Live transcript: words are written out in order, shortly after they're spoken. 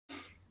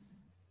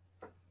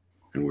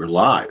And we're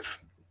live.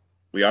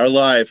 We are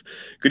live.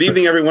 Good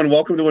evening, everyone.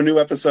 Welcome to a new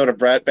episode of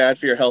Bad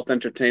for Your Health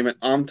Entertainment.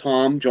 I'm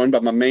Tom, joined by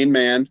my main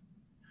man,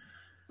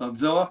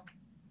 Godzilla.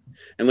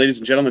 And ladies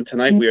and gentlemen,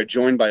 tonight we are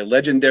joined by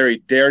legendary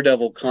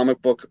Daredevil comic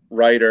book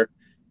writer,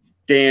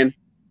 Dan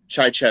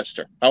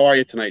Chichester. How are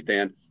you tonight,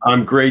 Dan?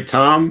 I'm great,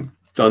 Tom.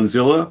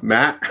 Dunzilla,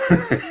 Matt.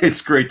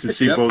 It's great to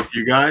see both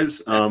you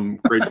guys.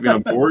 Great to be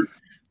on board.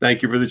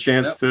 Thank you for the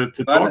chance to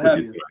talk with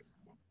you tonight.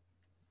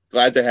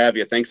 Glad to have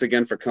you. Thanks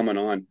again for coming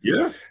on.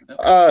 Yeah.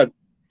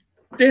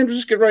 Dan,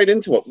 just get right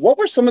into it. What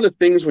were some of the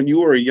things when you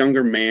were a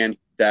younger man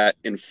that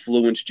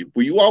influenced you?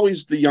 Were you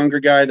always the younger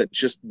guy that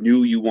just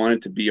knew you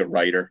wanted to be a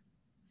writer?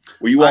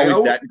 Were you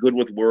always that good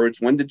with words?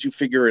 When did you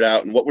figure it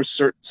out? And what were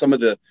some of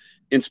the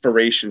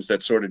inspirations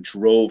that sort of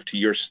drove to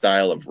your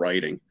style of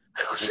writing?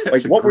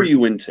 Like, what were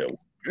you into?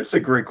 That's a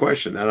great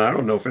question. And I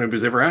don't know if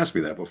anybody's ever asked me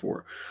that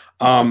before.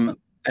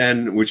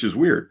 And which is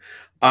weird.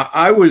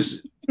 I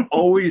was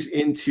always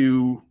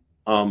into,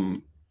 I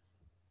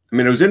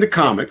was into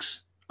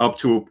comics up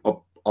to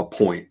a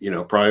point,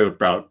 probably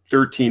about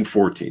 13,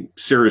 14,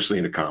 seriously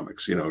into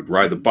comics,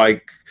 ride the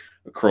bike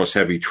across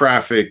heavy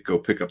traffic, go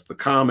pick up the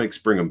comics,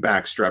 bring them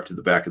back strapped to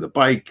the back of the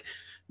bike.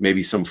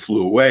 Maybe some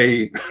flew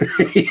away,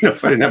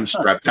 if I didn't have them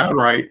strapped down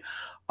right.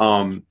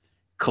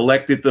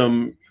 Collected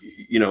them,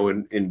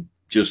 in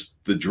just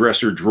the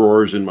dresser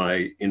drawers in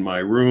my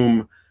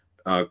room.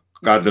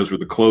 God knows where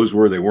the clothes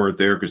were. They weren't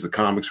there because the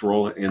comics were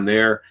all in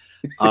there.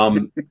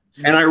 And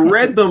I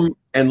read them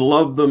and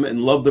loved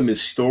them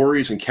as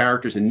stories and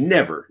characters, and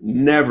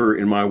never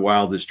in my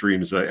wildest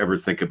dreams did I ever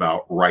think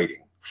about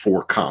writing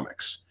for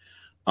comics.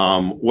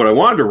 What I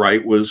wanted to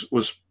write was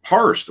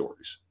horror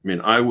stories.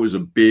 I was a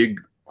big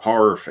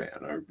horror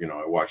fan.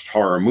 I watched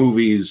horror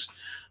movies,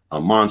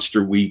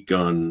 Monster Week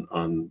on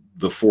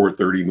the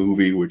 4:30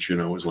 movie, which,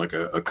 was like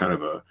a kind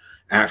of a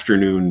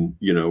afternoon,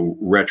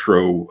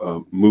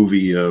 retro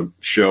movie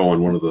show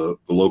on one of the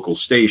local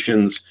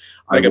stations.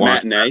 Like a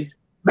matinee?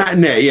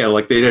 Matinee, yeah.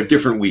 Like they'd have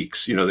different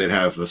weeks. They'd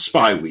have a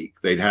spy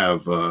week. They'd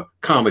have a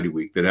comedy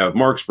week. They'd have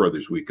Marx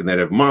Brothers week. And they'd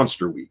have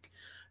Monster Week.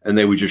 And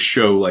they would just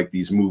show like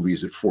these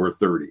movies at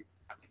 4:30,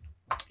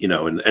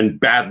 and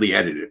badly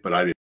edited, but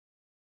I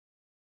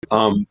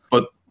didn't.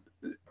 But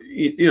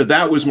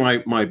that was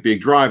my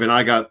big drive. And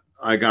I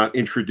got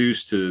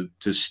introduced to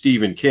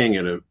Stephen King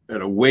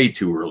at a way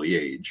too early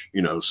age.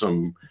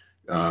 Some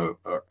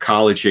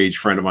college age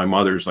friend of my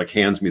mother's like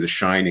hands me The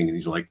Shining, and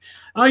he's like,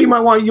 "Oh, you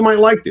might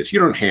like this." You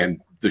don't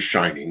hand The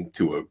Shining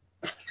to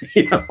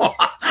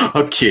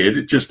a kid.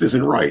 It just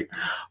isn't right.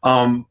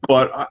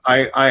 But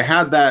I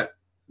had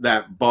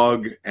that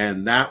bug,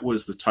 and that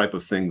was the type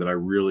of thing that I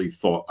really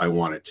thought I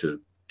wanted to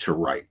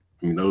write.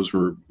 Those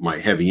were my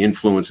heavy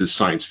influences: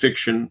 science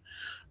fiction,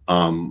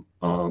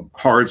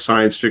 hard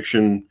science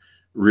fiction,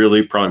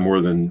 really probably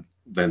more than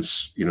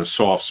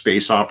soft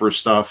space opera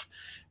stuff.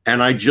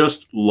 And I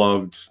just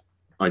loved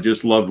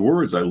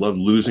words. I loved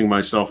losing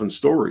myself in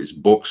stories.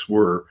 Books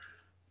were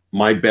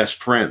my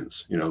best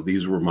friends.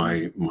 These were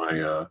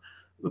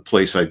the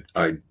place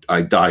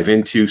I dive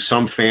into.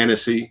 Some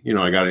fantasy.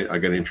 I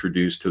got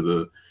introduced to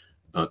the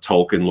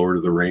Tolkien, Lord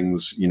of the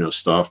Rings,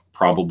 stuff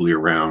probably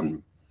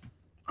around,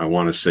 I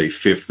want to say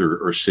 5th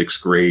or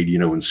 6th grade,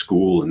 in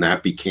school, and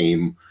that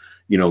became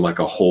like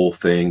a whole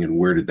thing. And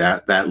where did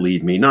that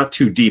lead me? Not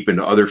too deep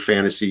into other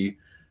fantasy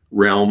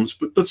realms,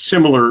 but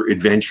similar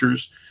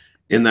adventures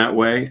in that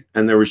way.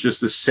 And there was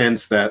just a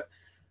sense that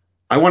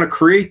I want to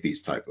create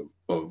these type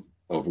of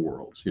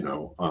worlds,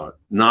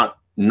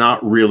 not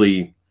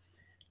really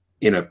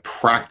in a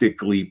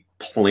practically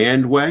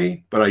planned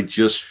way, but I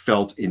just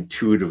felt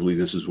intuitively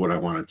this is what I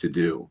wanted to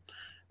do.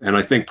 And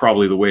I think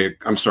probably the way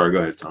I'm sorry, go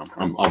ahead, Tom.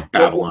 I'll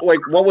babble on. Like,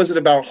 what was it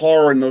about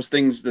horror and those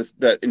things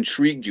that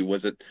intrigued you?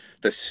 Was it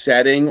the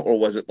setting, or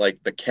was it like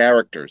the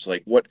characters?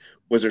 Like, what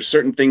was there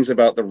certain things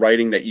about the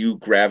writing that you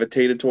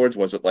gravitated towards?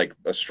 Was it like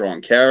a strong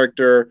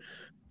character,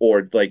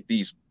 or like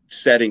these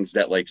settings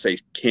that, like, say,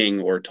 King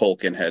or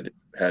Tolkien had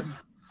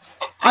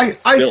I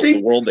built, think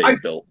the world they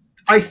built?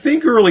 I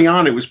think early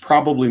on it was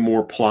probably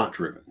more plot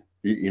driven.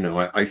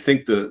 I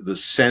think the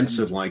sense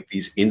of like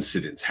these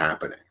incidents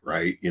happening,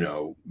 right?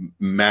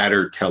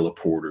 Matter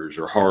teleporters,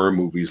 or horror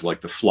movies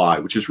like The Fly,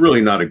 which is really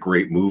not a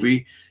great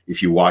movie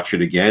if you watch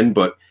it again.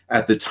 But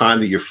at the time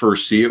that you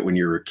first see it when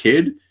you're a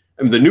kid,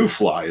 the new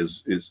Fly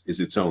is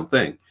its own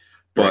thing.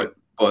 But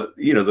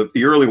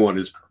the early one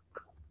is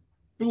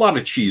a lot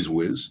of cheese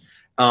whiz.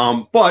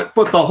 But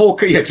the whole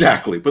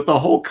exactly. But the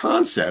whole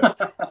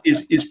concept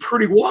is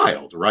pretty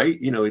wild, right?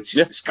 It's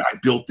just this guy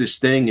built this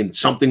thing and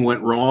something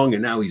went wrong,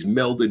 and now he's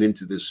melded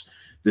into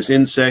this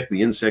insect.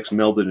 The insect's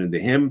melded into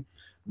him.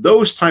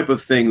 Those type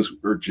of things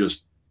are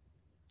just,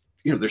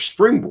 they're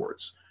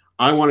springboards.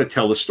 I want to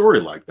tell a story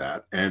like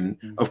that, and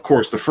of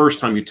course, the first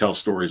time you tell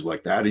stories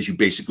like that is you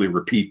basically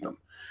repeat them.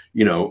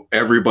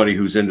 Everybody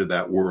who's into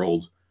that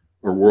world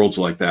or worlds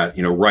like that,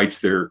 writes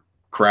their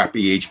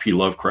crappy H.P.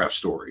 Lovecraft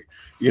story.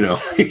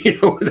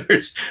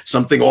 There's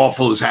something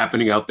awful is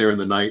happening out there in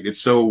the night.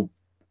 It's so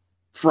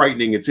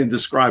frightening. It's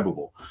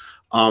indescribable.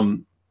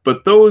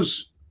 But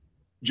those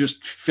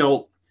just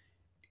felt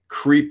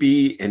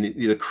creepy, and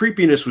the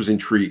creepiness was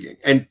intriguing.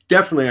 And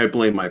definitely I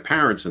blame my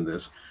parents in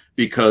this,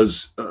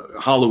 because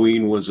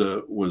Halloween was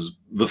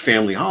the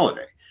family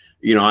holiday.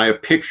 You know, I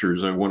have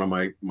pictures of one of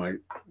my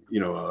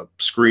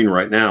screen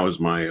right now is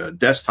my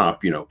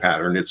desktop,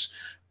 pattern. It's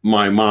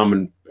my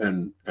mom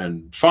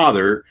and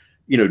father,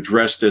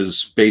 dressed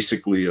as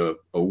basically a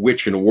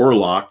witch and a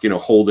warlock,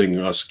 holding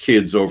us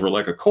kids over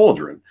like a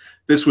cauldron.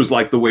 This was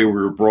like the way we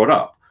were brought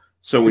up.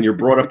 So when you're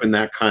brought up in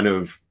that kind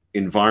of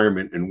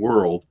environment and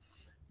world,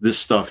 this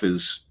stuff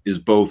is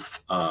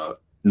both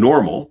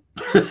normal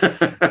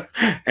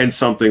and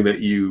something that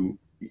you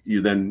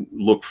then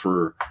look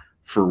for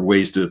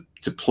ways to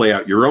play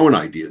out your own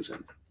ideas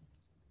in.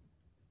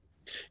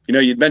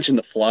 You'd mentioned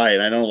The Fly,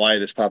 and I don't know why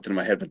this popped into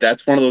my head, but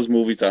that's one of those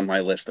movies on my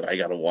list that I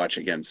got to watch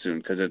again soon,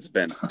 because it's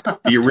been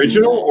the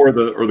original or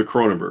the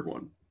Cronenberg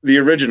one. The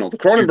original. The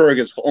Cronenberg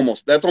is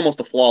almost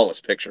a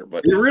flawless picture,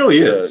 but it really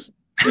is.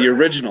 The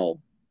original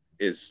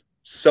is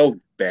so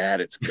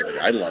bad it's good.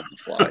 I love The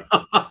Fly.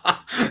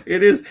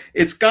 It is.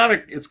 It's got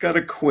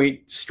a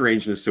quaint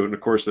strangeness to it, and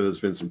of course there's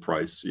Vincent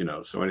Price.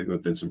 So anything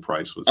with Vincent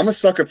Price was. I'm a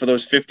sucker for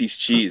those 50s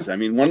cheese. I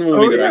mean, one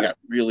movie that I got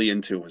really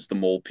into was The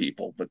Mole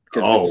People, but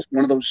because it's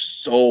one of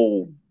those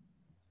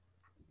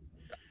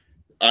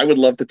I would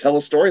love to tell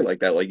a story like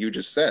that, like you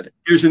just said.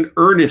 There's an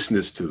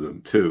earnestness to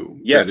them too.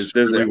 Yes,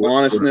 there's an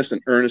honestness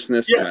and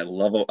earnestness, and I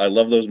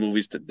love those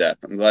movies to death.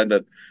 I'm glad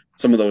that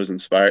some of those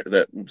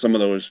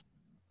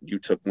you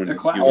took when you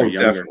were younger.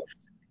 Definitely.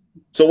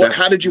 So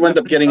how did you end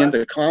up getting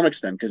into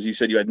comics then? Because you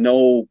said you had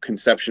no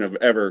conception of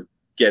ever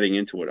getting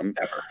into it.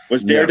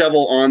 Was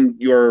Daredevil on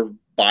your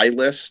buy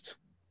list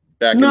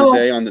back in the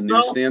day on the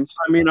newsstands?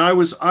 I mean, I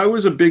was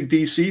a big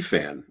DC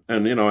fan,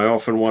 and I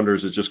often wonder,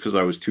 is it just because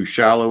I was too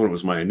shallow and it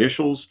was my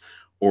initials,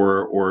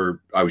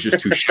 or I was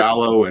just too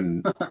shallow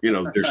and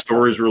their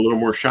stories were a little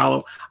more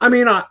shallow. I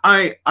mean,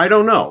 I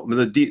don't know. I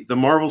mean, the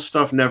Marvel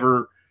stuff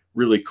never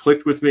really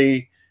clicked with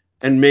me,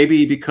 and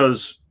maybe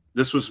because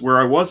this was where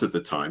I was at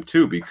the time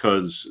too,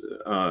 because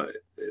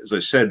as I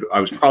said, I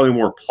was probably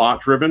more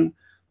plot driven.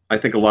 I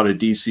think a lot of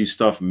DC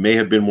stuff may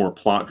have been more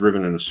plot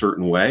driven in a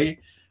certain way.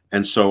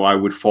 And so I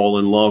would fall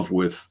in love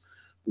with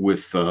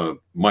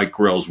Mike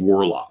Grell's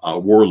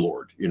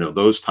Warlord,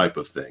 those type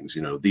of things,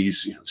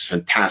 these this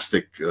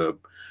fantastic,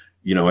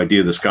 idea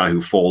of this guy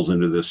who falls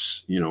into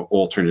this,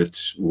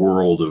 alternate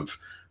world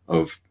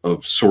of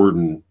sword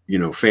and,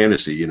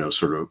 fantasy,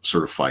 sort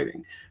of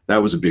fighting.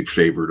 That was a big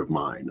favorite of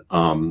mine.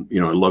 I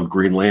loved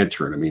Green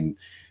Lantern. I mean,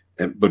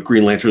 but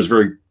Green Lantern is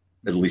very,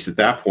 at least at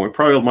that point,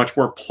 probably a much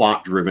more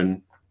plot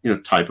driven,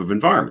 type of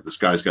environment. This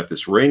guy's got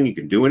this ring. He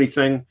can do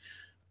anything.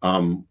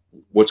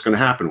 What's going to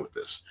happen with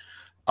this?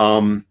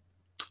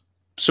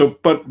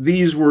 But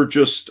these were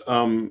just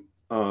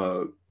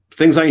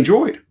things I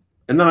enjoyed.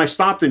 And then I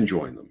stopped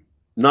enjoying them.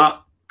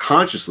 Not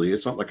consciously.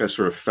 It's not like I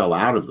sort of fell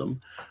out of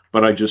them,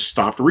 but I just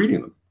stopped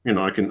reading them.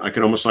 I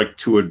can almost like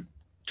to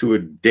a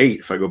date,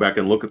 if I go back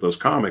and look at those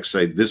comics,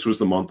 say this was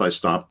the month I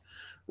stopped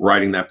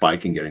riding that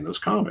bike and getting those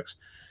comics.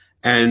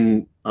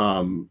 And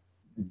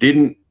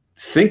didn't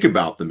think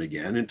about them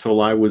again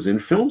until I was in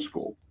film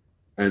school.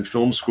 And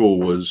film school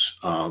was,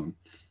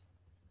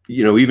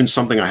 even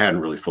something I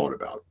hadn't really thought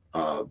about.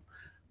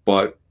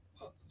 But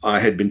I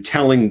had been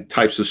telling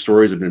types of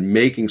stories. I've been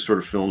making sort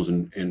of films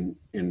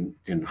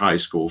in high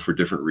school for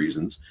different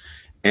reasons.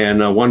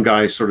 And one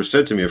guy sort of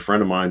said to me, a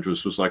friend of mine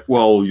was like,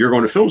 well, you're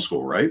going to film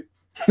school, right?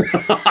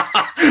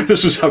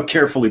 This was how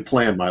carefully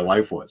planned my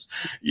life was.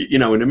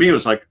 And to me, it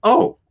was like,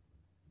 oh,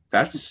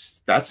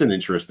 that's an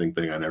interesting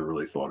thing I never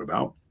really thought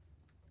about.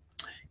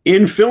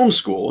 In film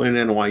school, in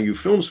NYU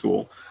film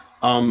school,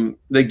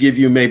 they give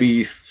you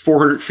maybe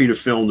 400 feet of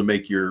film to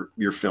make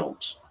your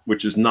films,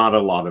 which is not a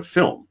lot of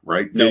film,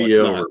 right? No,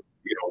 Video, or,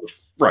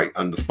 right.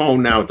 On the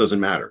phone now, it doesn't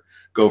matter.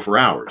 Go for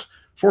hours.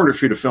 400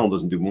 feet of film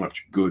doesn't do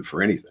much good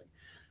for anything.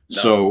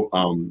 No.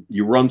 So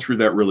you run through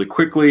that really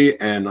quickly,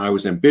 and I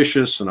was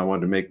ambitious, and I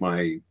wanted to make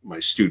my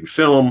student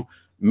film,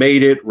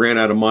 made it, ran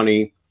out of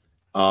money,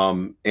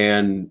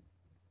 and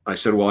I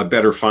said, well, I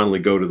better finally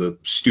go to the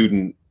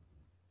student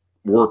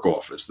work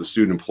office, the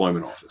student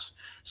employment office.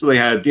 So they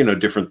had,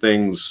 different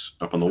things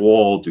up on the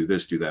wall, do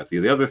this, do that.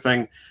 The other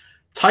thing,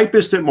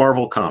 typist at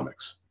Marvel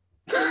Comics.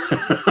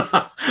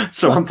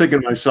 So I'm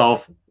thinking to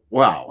myself,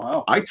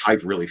 wow, I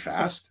type really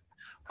fast.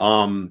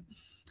 And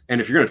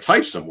if you're going to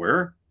type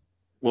somewhere,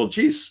 well,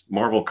 geez,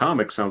 Marvel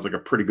Comics sounds like a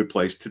pretty good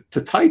place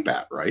to type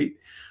at, right?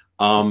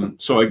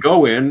 So I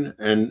go in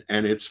and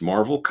it's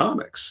Marvel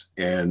Comics,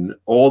 and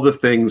all the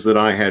things that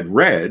I had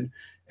read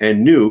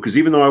and knew, because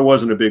even though I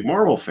wasn't a big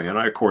Marvel fan,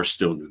 I, of course,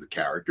 still knew the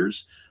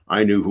characters.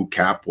 I knew who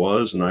Cap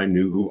was, and I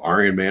knew who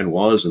Iron Man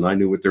was, and I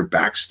knew what their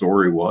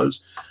backstory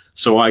was.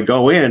 So I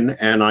go in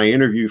and I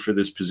interview for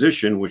this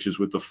position, which is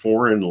with the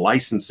foreign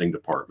licensing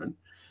department.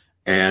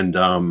 And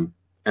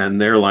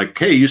they're like,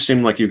 hey, you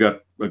seem like you've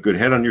got a good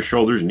head on your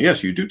shoulders, and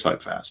yes, you do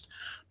type fast,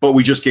 but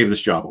we just gave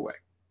this job away.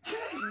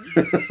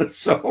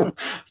 So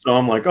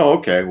I'm like, oh,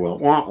 okay, well,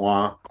 wah,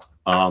 wah.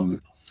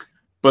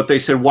 but they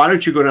said, why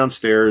don't you go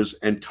downstairs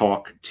and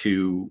talk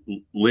to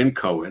Lynn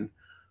Cohen,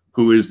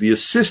 who is the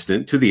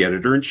assistant to the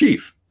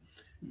editor-in-chief.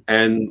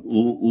 And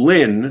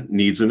Lynn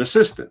needs an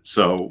assistant.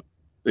 So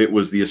it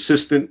was the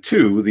assistant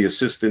to the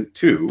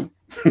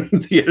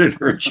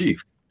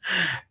editor-in-chief.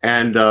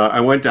 And I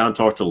went down and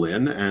talked to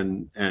Lynn,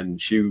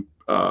 and she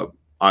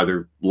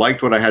either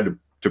liked what I had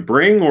to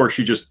bring, or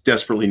she just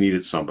desperately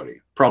needed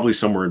somebody, probably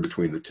somewhere in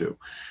between the two.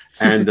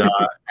 And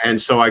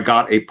and so I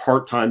got a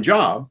part-time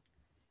job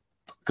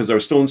because I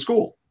was still in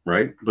school,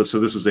 right? But so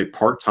this was a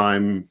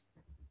part-time,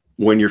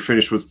 when you're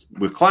finished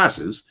with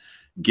classes,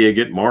 gig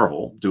at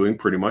Marvel, doing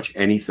pretty much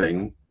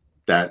anything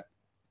that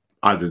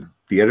either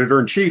the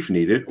editor-in-chief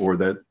needed or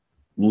that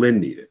Lynn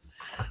needed.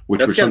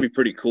 That's got to be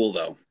pretty cool,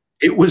 though.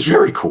 It was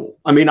very cool.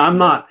 I mean, I'm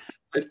not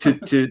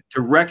to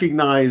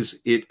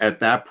recognize it at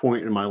that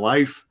point in my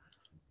life,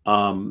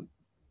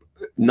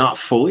 not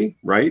fully,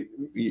 right?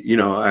 You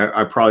know,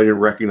 I probably didn't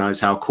recognize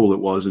how cool it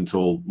was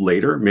until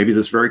later, maybe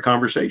this very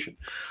conversation.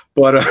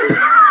 But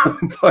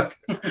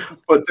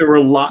but there were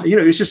a lot, you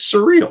know, it's just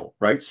surreal,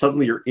 right?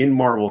 Suddenly you're in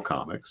Marvel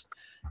Comics.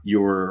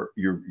 You're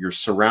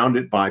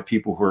surrounded by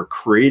people who are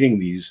creating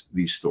these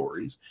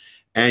stories,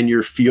 and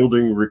you're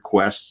fielding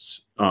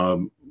requests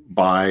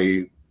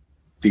by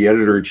the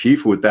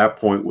editor-in-chief, who at that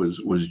point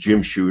was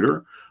Jim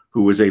Shooter,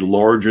 who was a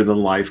larger than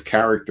life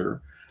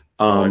character.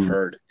 I've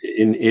heard.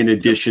 In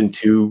addition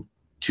to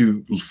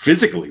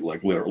physically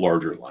like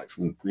larger than life,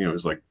 you know, it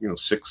was like, you know,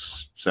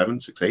 6'7",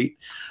 6'8", big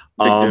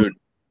dude.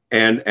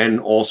 And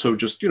also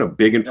just, you know,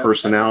 big in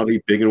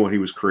personality, big in what he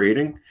was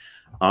creating.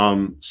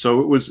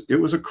 So it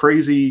was a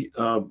crazy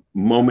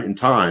moment in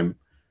time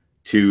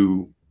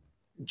to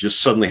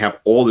just suddenly have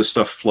all this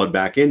stuff flood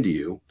back into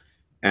you,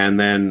 and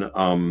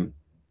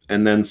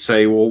then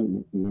say,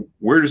 well,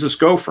 where does this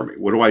go for me?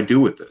 What do I do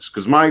with this?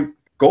 Because my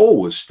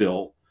goal was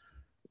still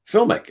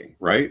filmmaking,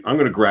 right? I'm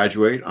going to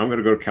graduate. I'm going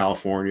to go to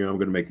California. I'm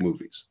going to make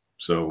movies.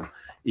 So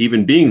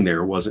even being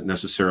there wasn't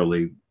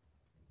necessarily,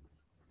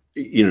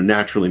 you know,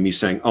 naturally me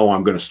saying, oh,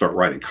 I'm going to start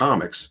writing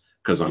comics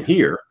because I'm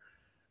here.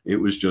 It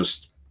was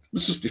just,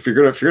 this is, if you're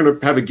going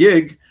to have a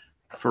gig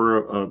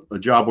for a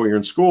job while you're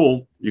in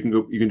school, you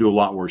can do a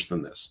lot worse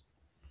than this.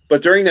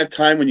 But during that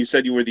time when you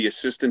said you were the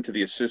assistant to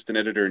the assistant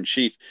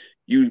editor-in-chief,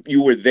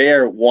 you were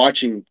there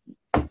watching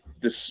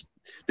this.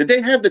 Did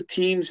they have the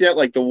teams yet,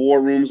 like the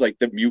war rooms, like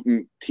the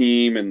mutant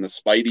team and the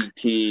Spidey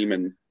team?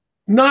 And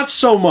not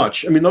so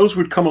much. I mean, those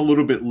would come a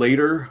little bit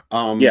later.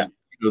 Yeah.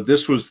 You know,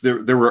 this was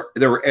there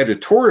were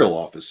editorial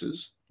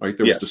offices, right?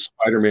 There was the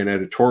Spider-Man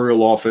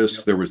editorial office.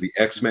 Yep. There was the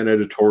X-Men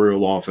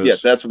editorial office. Yeah,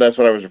 that's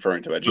what I was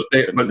referring to. I just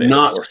but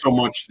not so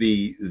much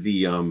the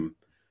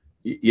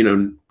you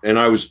know, and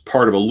I was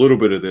part of a little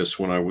bit of this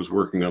when I was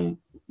working on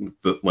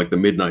the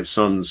Midnight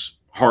Suns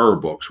horror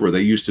books, where they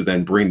used to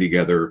then bring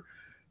together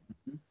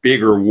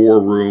bigger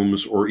war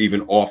rooms or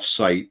even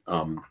off-site,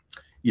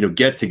 you know,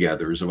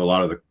 get-togethers of a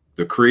lot of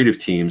the creative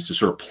teams to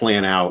sort of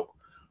plan out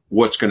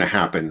what's going to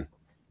happen,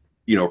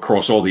 you know,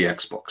 across all the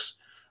X books.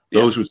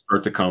 Those would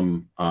start to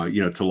come,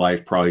 you know, to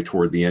life probably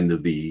toward the end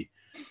of the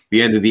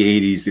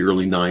 80s, the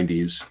early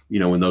 90s, you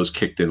know, when those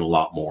kicked in a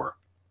lot more.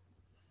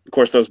 Of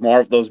course,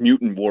 those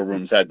mutant war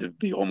rooms had to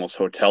be almost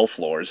hotel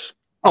floors.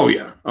 Oh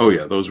yeah.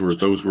 Those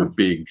were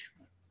big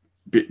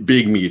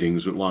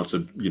meetings with lots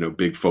of, you know,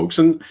 big folks,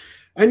 and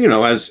you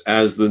know, as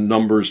the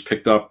numbers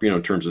picked up, you know,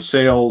 in terms of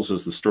sales,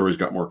 as the stories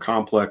got more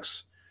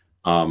complex,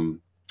 a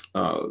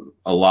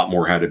lot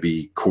more had to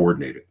be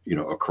coordinated, you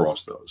know,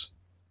 across those.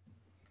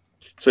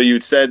 So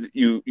you said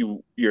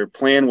your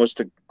plan was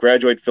to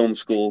graduate film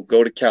school,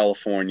 go to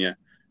California,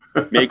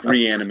 make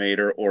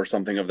Reanimator or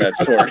something of that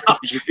sort.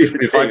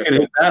 if I can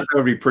hit that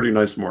would be a pretty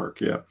nice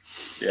mark. Yeah.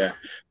 Yeah.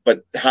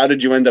 But how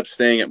did you end up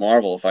staying at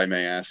Marvel, if I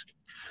may ask?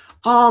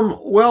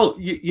 Well,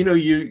 you know,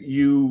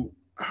 you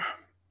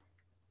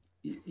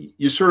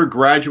sort of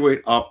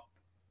graduate up,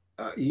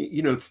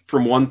 you know,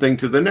 from one thing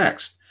to the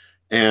next,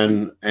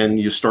 and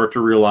you start to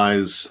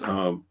realize,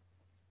 am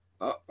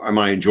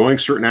I enjoying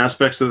certain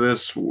aspects of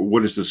this?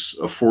 What is this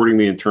affording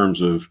me in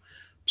terms of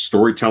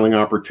storytelling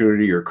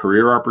opportunity or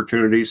career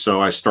opportunity?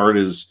 So I start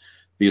as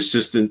the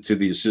assistant to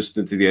the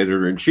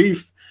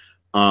editor-in-chief.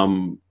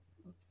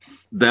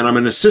 Then I'm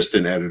an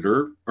assistant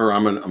editor, or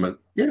I'm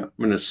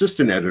an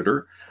assistant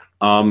editor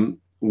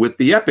with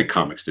the Epic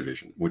Comics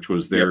division, which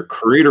was their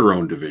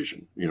creator-owned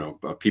division. You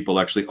know, people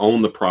actually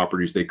own the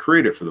properties they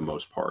created for the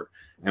most part,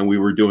 and we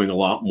were doing a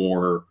lot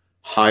more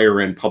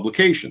higher-end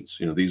publications.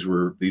 You know, these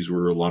were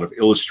a lot of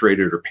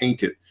illustrated or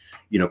painted,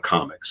 you know,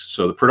 comics.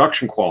 So the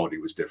production quality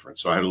was different.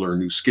 So I had to learn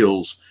new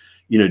skills,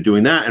 you know,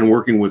 doing that and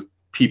working with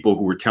people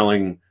who were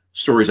telling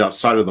stories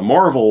outside of the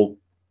Marvel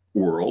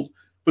world,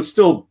 but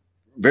still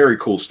very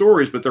cool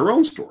stories, but their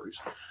own stories.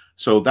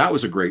 So that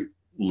was a great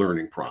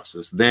learning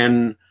process.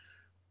 Then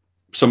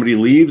somebody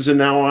leaves and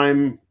now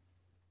I'm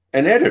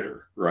an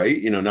editor, right?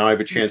 You know, now I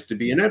have a chance to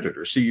be an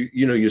editor. So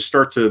you know, you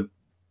start to,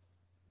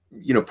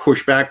 you know,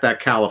 push back that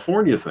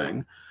California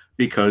thing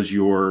because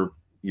you're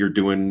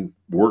doing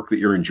work that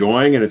you're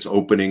enjoying and it's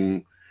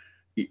opening,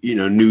 you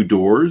know, new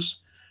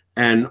doors.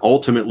 And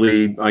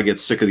ultimately, I get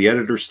sick of the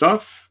editor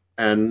stuff,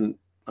 and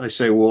I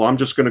say, well, I'm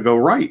just going to go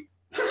write.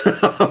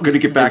 I'm going to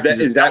get back.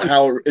 Is that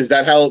how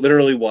it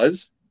literally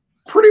was?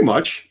 Pretty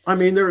much. I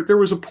mean, there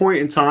was a point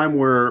in time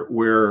where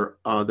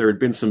there had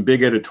been some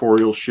big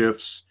editorial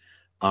shifts.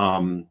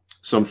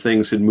 Some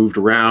things had moved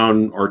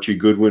around. Archie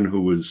Goodwin,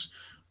 who was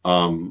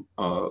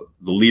the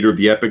leader of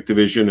the Epic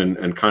division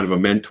and kind of a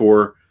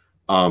mentor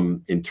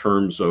in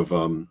terms of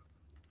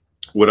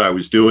what I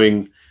was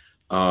doing,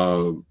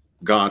 well,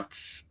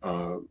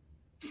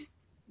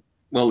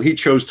 he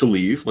chose to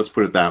leave, let's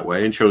put it that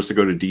way, and chose to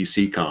go to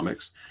DC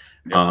Comics.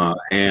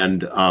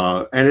 And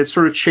it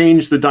sort of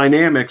changed the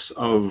dynamics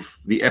of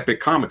the Epic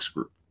Comics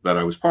group that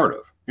I was part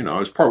of. You know,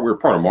 we were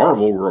part of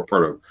Marvel, we were a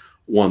part of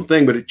one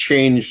thing, but it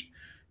changed.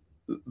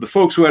 The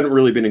folks who hadn't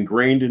really been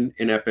ingrained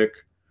in Epic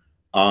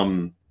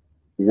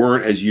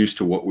weren't as used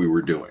to what we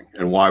were doing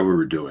and why we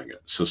were doing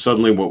it. So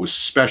suddenly what was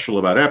special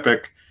about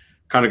Epic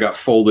kind of got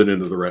folded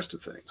into the rest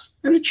of things.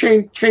 And it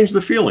changed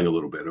the feeling a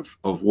little bit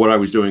of what I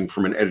was doing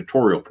from an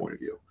editorial point of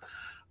view.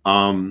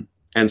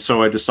 And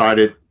so I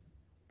decided,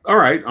 all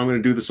right, I'm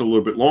going to do this a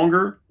little bit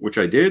longer, which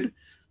I did.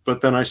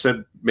 But then I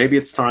said, maybe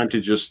it's time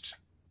to just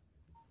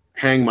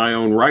hang my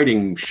own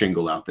writing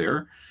shingle out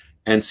there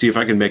and see if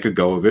I can make a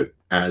go of it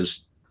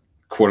as,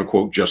 quote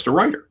unquote, just a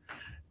writer.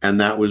 And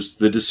that was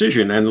the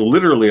decision. And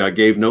literally I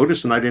gave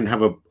notice and I didn't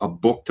have a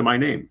book to my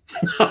name.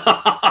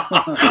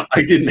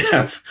 I didn't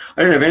have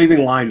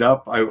anything lined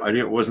up.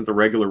 I wasn't the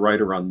regular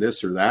writer on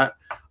this or that.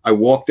 I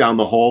walked down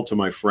the hall to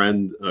my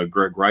friend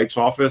Greg Wright's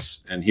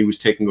office, and he was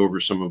taking over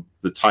some of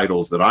the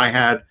titles that I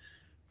had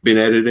been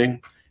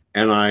editing.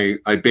 And I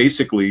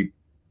basically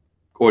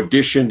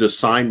auditioned,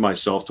 assigned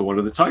myself to one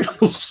of the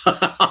titles.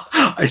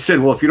 I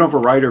said, well, if you don't have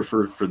a writer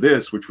for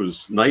this, which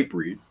was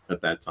Nightbreed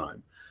at that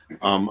time,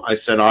 I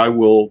said, I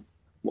will,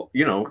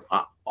 you know,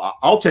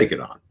 I'll take it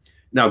on.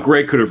 Now,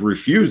 Greg could have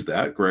refused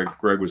that.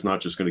 Greg was not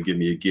just going to give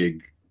me a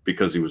gig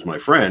because he was my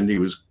friend. He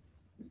was,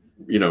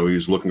 you know, he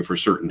was looking for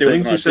certain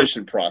things. It was an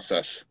audition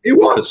process.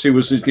 Greg's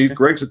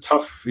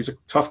he's a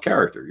tough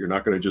character. You're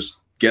not going to just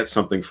get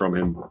something from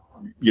him,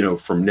 you know,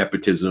 from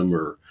nepotism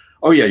or,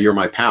 oh yeah, you're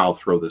my pal,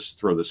 throw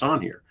this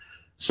on here.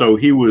 So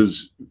he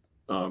was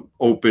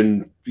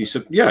open. He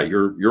said, yeah,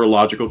 you're a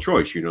logical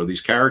choice. You know,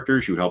 these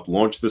characters, you helped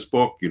launch this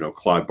book, you know,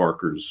 Clive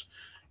Barker's,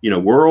 you know,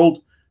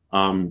 world,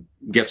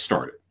 get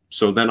started.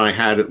 So then I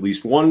had at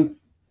least one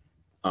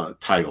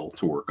title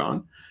to work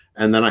on.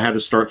 And then I had to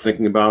start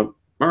thinking about,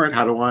 all right,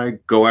 how do I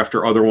go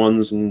after other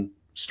ones and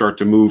start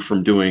to move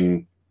from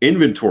doing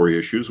inventory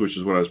issues, which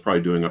is what I was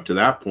probably doing up to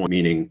that point,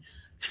 meaning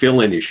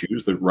fill-in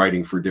issues, that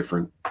writing for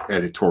different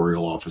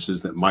editorial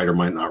offices that might or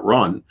might not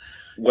run.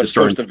 West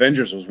Coast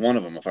Avengers was one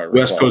of them, if I recall.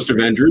 West Coast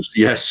Avengers,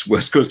 yes,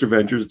 West Coast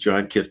Avengers,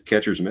 giant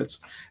catcher's mitts,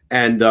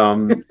 and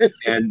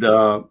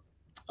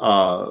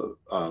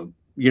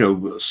you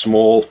know,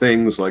 small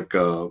things like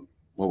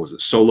what was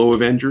it, Solo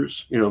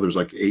Avengers? You know, there's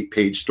like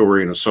 8-page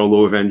story in a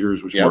Solo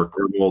Avengers, which Mark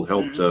Grunwald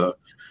helped you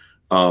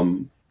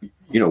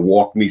know,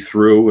 walk me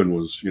through and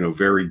was, you know,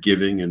 very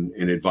giving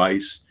in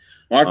advice.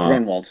 Mark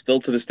Grunwald, still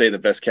to this day the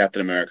best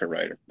Captain America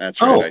writer.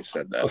 That's right, I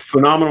said that. A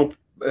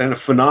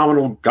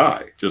phenomenal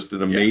guy, just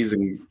an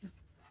amazing,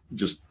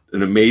 just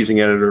an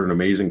amazing editor, an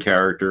amazing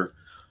character.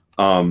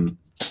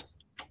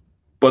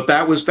 But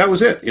that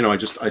was it. You know,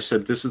 I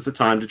said, this is the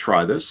time to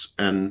try this,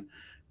 and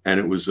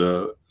it was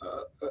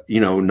you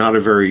know, not a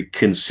very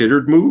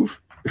considered move,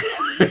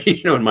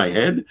 you know, in my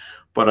head,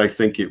 but I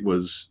think it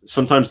was.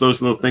 Sometimes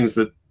those are the things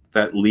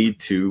that lead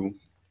to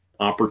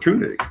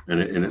opportunity,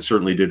 and it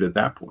certainly did at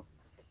that point.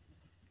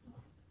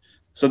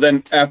 So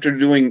then, after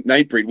doing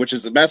Nightbreed, which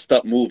is a messed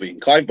up movie,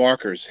 Clive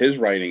Barker's, his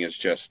writing is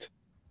just.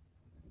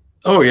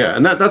 Oh yeah,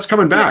 and that's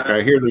coming back.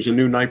 I hear there's a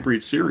new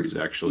Nightbreed series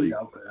actually. He's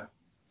out there.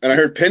 And I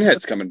heard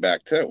Pinhead's coming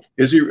back too.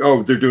 Is he?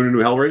 Oh, they're doing a new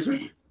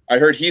Hellraiser? I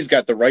heard he's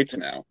got the rights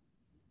now.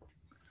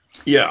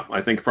 Yeah,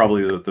 I think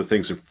probably the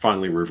things have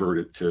finally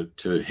reverted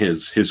to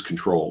his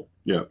control.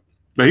 Yeah.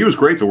 Now, he was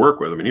great to work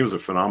with. I mean, he was a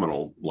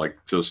phenomenal, like,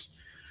 just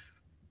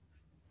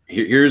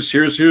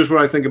here's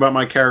what I think about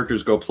my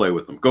characters. Go play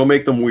with them. Go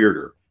make them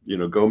weirder. You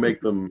know, go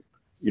make them,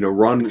 you know,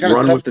 run. It's kind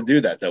of tough to do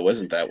that, though,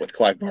 isn't that, with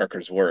Clive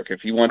Barker's work?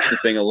 If he wants the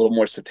thing a little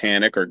more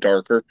satanic or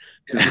darker,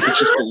 it's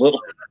just a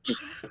little.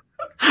 Just.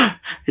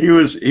 He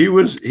was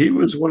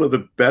one of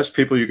the best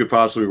people you could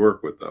possibly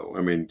work with, though.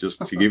 I mean,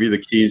 just to give you the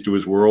keys to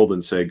his world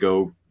and say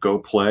go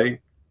play.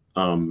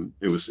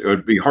 It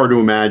would be hard to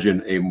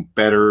imagine a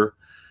better.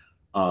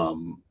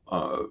 I'm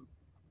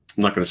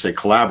not going to say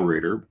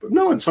collaborator, but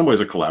no, in some ways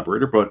a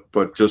collaborator,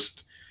 but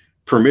just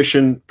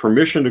permission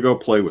to go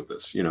play with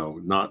this. You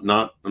know, I'm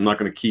not going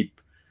to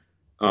keep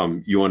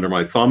you under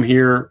my thumb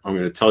here. I'm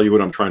going to tell you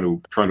what I'm trying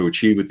to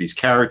achieve with these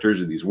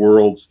characters and these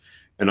worlds,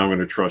 and I'm going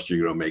to trust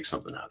you to make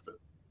something out of it.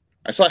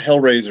 I saw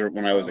Hellraiser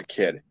when I was a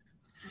kid.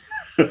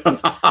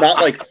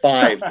 Not like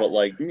 5, but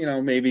like, you know,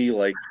 maybe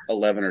like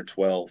 11 or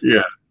 12.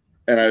 Yeah.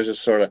 And I was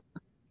just sort of.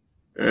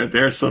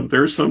 There's some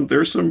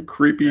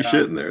creepy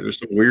shit in there. There's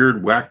some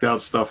weird, whacked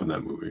out stuff in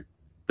that movie.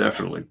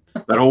 definitely.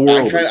 That whole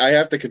world. I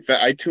have to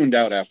confess, I tuned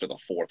out after the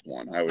fourth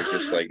one. I was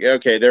just like,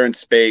 okay, they're in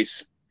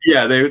space.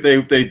 Yeah,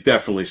 they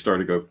definitely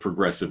started to go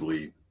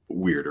progressively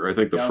weirder. I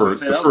think the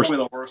first was probably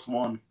the worst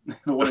one.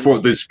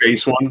 the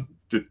space one.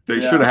 They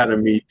should have had to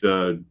meet.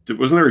 Wasn't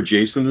there a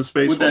Jason in the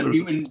space with one? that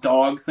mutant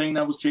dog thing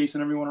that was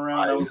chasing everyone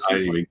around? That was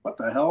just like, what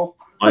the hell?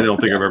 I don't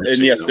think I've ever. And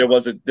seen yes, there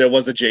was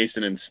a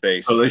Jason in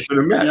space. So they should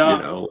have met.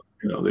 Yeah.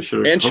 They should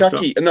have. And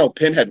Chucky, no,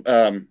 Pinhead.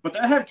 But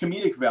that had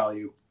comedic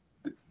value.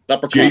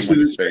 Leprechaun Jason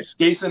in space.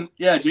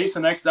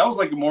 Jason X. That was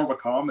like more of a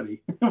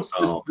comedy. It was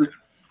just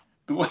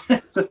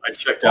I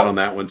checked out on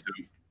that one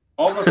too.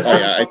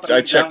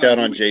 I checked out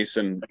on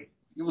Jason.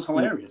 It was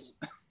hilarious.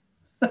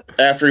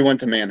 After he went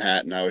to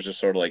Manhattan, I was just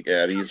sort of like,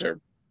 yeah, these are.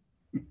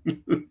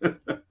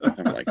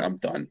 I'm like, I'm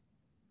done.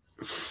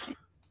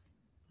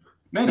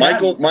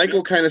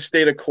 Michael kind of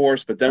stayed a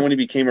course, but then when he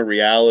became a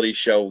reality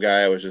show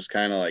guy, I was just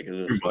kind of like,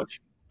 ugh. Too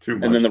much.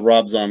 And then the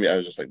Rob Zombie, I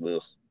was just like,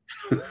 ugh.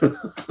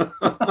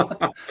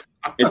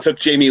 It took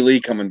Jamie Lee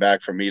coming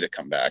back for me to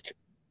come back.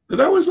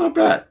 That was not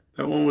bad.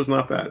 That one was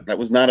not bad. That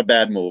was not a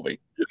bad movie.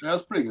 That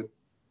was pretty good.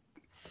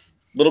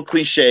 Little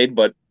cliched,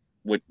 but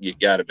what you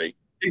gotta be.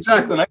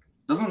 Exactly.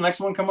 Doesn't the next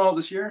one come out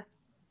this year? It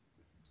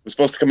was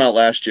supposed to come out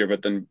last year,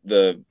 but then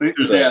the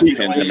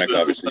pandemic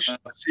obviously.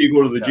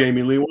 Sequel to the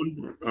Jamie Lee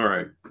one. All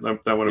right,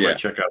 that one I might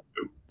check out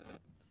too.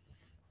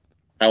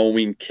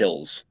 Halloween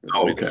Kills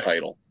is the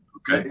title.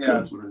 Okay, yeah,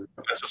 that's what it is.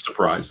 That's a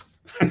surprise.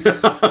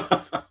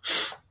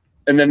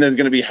 And then there's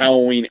going to be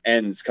Halloween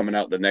Ends coming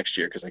out the next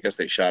year because I guess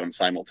they shot them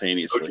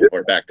simultaneously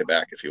or back to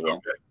back, if you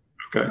will.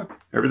 Okay.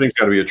 Everything's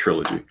got to be a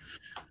trilogy.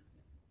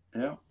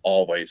 Yeah.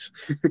 Always.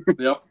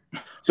 Yep.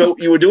 So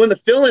you were doing the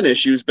fill-in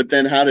issues, but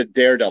then how did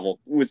Daredevil?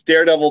 Was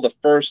Daredevil the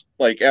first,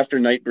 like after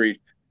Nightbreed,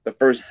 the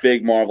first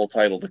big Marvel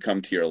title to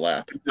come to your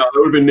lap? No, that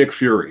would have been Nick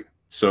Fury.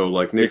 So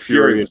like Nick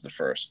Fury was the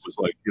first. Was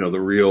like the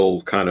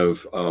real kind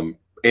of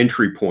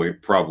entry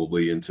point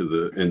probably into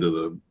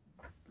the.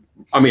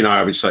 I mean,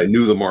 obviously I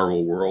knew the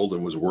Marvel world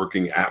and was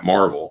working at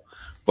Marvel,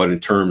 but in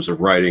terms of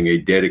writing a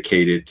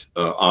dedicated,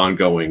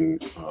 ongoing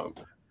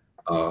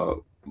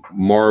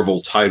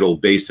Marvel title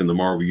based in the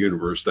Marvel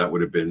universe, that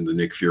would have been the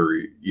Nick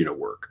Fury,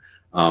 work.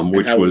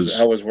 Which I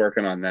was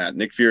working on that.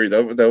 Nick Fury.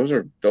 Those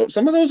are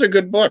some of those are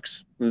good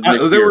books. They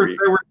were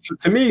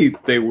to me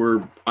they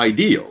were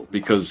ideal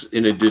because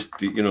in addition,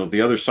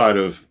 the other side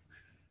of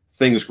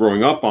things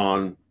growing up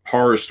on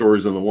horror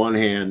stories on the one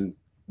hand,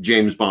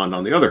 James Bond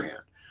on the other hand.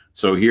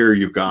 So here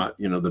you've got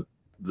the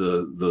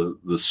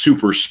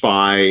super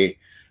spy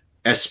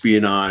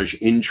espionage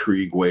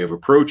intrigue way of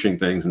approaching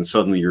things, and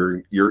suddenly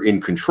you're in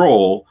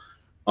control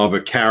of a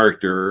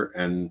character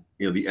and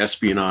the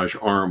espionage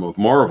arm of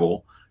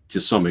Marvel to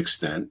some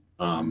extent,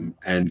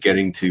 and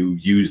getting to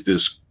use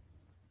this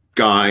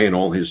guy and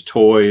all his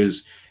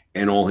toys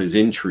and all his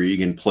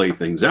intrigue and play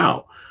things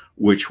out,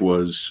 which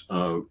was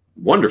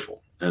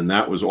wonderful. And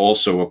that was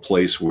also a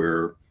place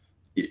where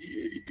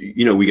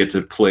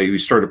we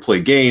started to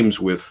play games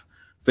with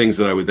things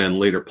that I would then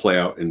later play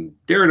out in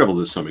Daredevil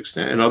to some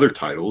extent and other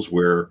titles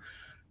where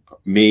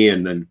me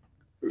and then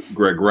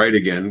Greg Wright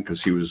again,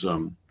 because he was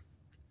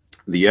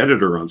the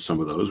editor on some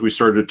of those, we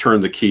started to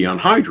turn the key on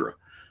Hydra.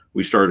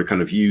 We started to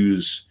kind of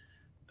use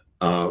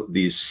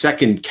these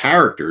second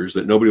characters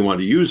that nobody wanted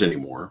to use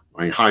anymore.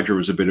 I mean, Hydra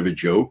was a bit of a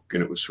joke,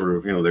 and it was sort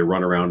of, they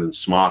run around in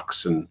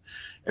smocks and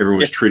everyone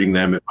was treating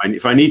them.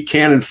 If I need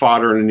cannon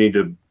fodder and I need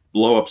to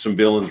blow up some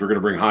villains, we're going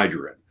to bring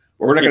Hydra in.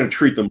 Or we're not going to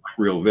treat them like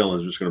real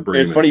villains. We're just going to bring them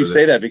in. It's funny you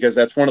say that because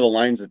that's one of the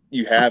lines that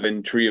you have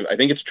in I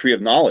think it's Tree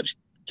of Knowledge.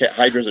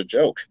 Hydra's a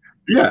joke.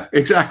 Yeah,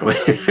 exactly.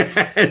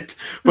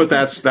 But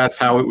that's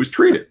how it was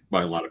treated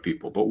by a lot of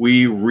people. But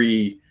we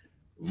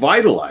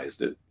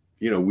revitalized it.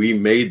 We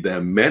made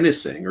them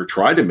menacing, or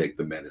tried to make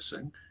them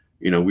menacing.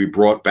 We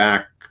brought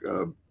back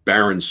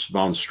Baron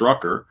von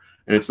Strucker,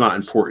 and it's not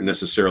important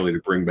necessarily to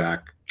bring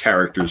back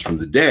characters from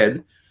the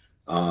dead,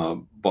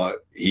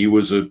 but he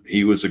was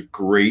a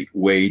great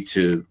way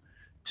to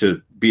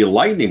be a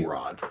lightning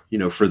rod,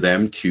 for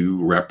them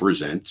to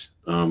represent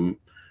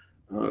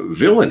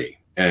villainy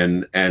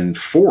and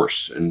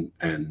force and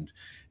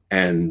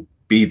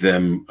be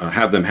them,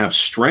 have them have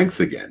strength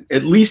again,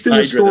 at least in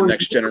Hydra, the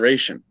next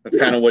generation. That's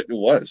kind of what it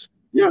was.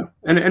 Yeah,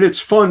 and it's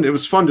fun. It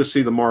was fun to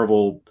see the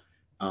Marvel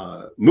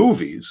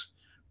movies,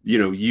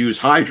 use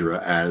Hydra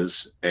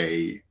as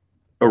a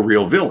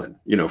real villain,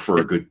 for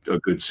a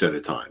good set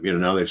of time.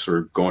 Now they've sort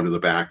of gone to the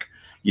back,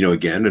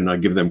 again, and I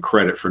give them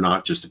credit for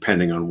not just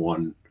depending on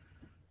one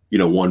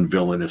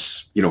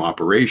villainous,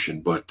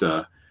 operation, but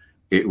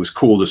it was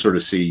cool to sort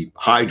of see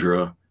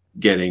Hydra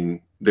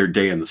getting their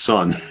day in the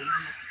sun,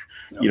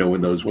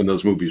 when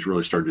those movies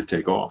really started to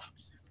take off.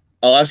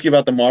 I'll ask you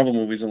about the Marvel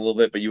movies in a little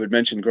bit, but you had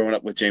mentioned growing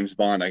up with James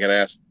Bond. I got to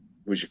ask,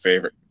 who's your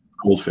favorite?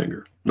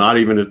 Goldfinger. Not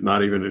even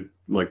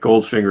like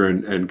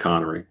Goldfinger and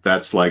Connery.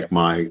 That's like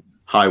my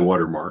high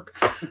water mark.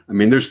 I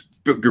mean, there's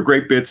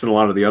great bits in a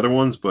lot of the other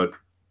ones, but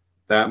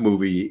that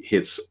movie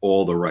hits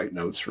all the right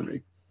notes for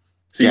me.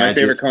 See, my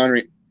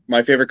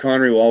favorite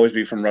Connery will always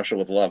be From Russia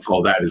with Love.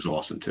 Oh, that is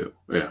awesome too.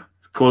 Yeah.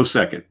 close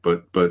second.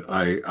 But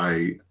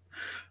I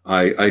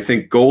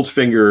think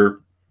Goldfinger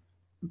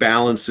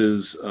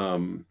balances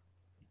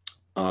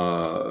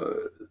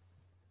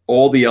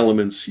all the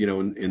elements, you know,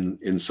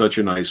 in such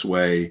a nice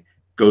way.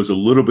 Goes a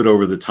little bit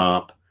over the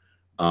top,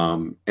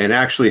 and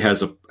actually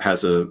has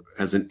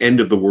an end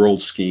of the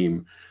world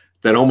scheme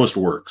that almost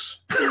works.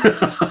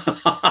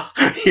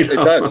 You know? It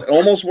does. It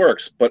almost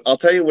works. But I'll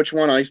tell you which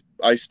one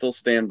I still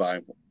stand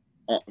by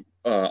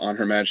on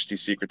Her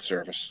Majesty's Secret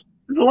Service.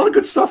 There's a lot of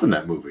good stuff in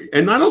that movie,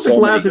 and I don't think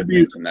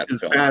Lazenby is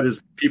as bad as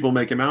people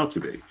make him out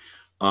to be.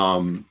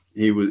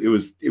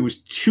 It was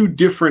too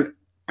different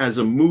as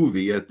a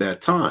movie at that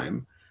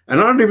time,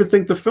 and I don't even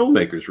think the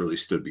filmmakers really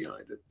stood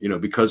behind it. You know,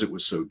 because it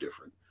was so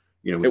different.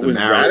 You know, it was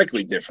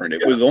radically different.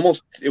 It was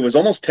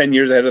almost 10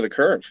 years ahead of the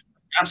curve.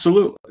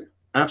 Absolutely.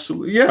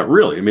 Absolutely. Yeah,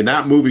 really. I mean,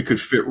 that movie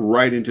could fit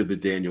right into the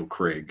Daniel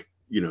Craig,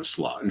 you know,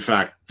 slot. In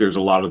fact, there's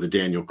a lot of the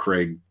Daniel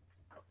Craig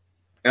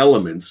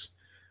elements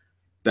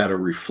that are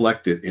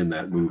reflected in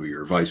that movie,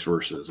 or vice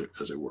versa,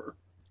 as it were.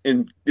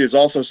 And there's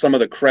also some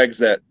of the Craigs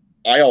that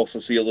I also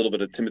see a little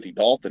bit of Timothy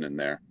Dalton in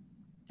there.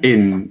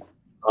 In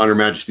On Her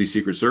Majesty's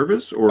Secret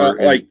Service, or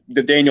like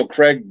the Daniel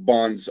Craig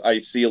Bonds, I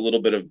see a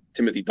little bit of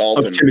Timothy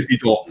Dalton. Of Timothy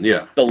Dalton,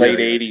 yeah. The late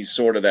 80s,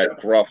 sort of that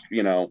gruff,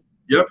 you know.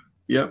 Yep.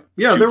 Yeah.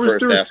 There was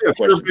if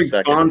you're a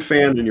big Bond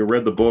fan and you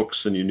read the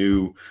books and you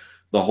knew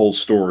the whole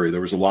story,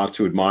 there was a lot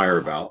to admire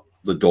about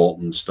the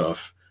Dalton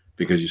stuff,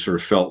 because you sort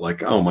of felt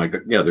like, oh my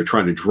God, yeah, they're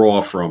trying to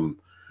draw from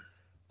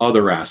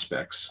other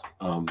aspects.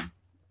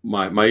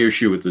 My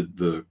issue with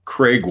the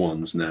Craig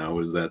ones now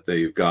is that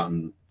I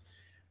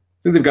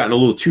think they've gotten a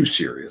little too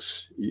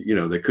serious. You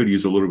know, they could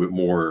use a little bit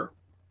more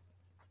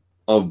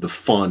of the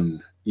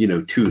fun, you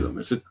know, to them.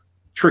 It's a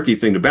tricky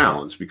thing to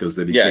balance, because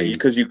then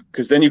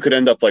because then you could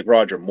end up like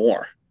Roger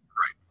Moore,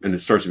 right? And it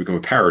starts to become a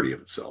parody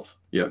of itself.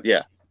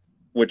 Yeah,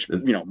 which,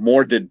 you know,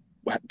 Moore did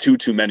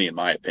too many, in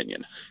my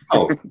opinion.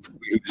 Oh,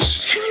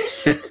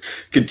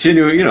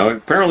 continuing. You know,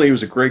 apparently he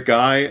was a great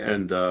guy,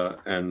 and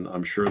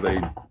I'm sure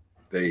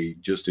they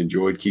just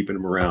enjoyed keeping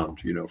him around,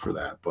 you know, for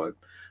that. But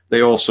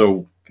they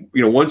also,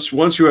 you know,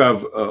 once you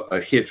have a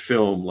hit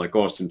film like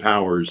Austin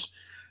Powers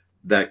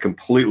that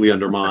completely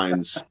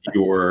undermines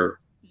your,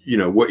 you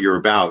know, what you're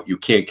about, you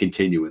can't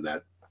continue in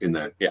that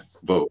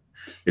vote.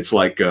 It's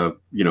like you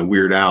know,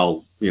 Weird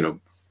Al, you know,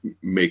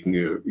 making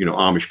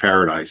Amish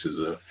Paradise is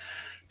a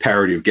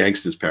parody of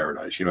Gangsta's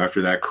Paradise. You know,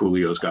 after that,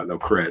 Coolio's got no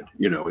cred.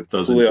 You know, it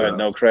doesn't. Coolio had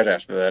no cred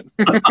after that.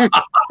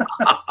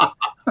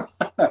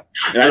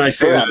 And I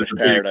say that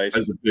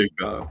as a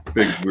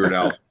big Weird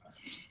Al.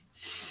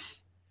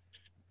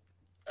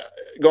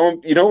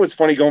 You know what's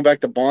funny? Going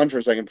back to Bond for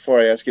a second before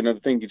I ask you another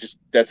thing,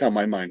 that's how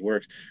my mind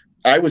works.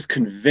 I was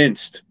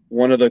convinced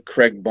one of the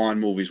Craig Bond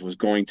movies was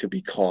going to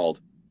be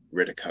called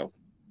Riddico.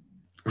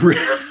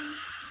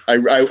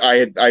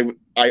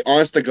 I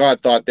honest to God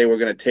thought they were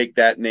going to take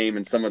that name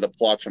and some of the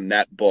plots from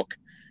that book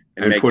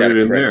and make that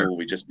a Craig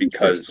movie, just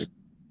because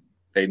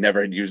they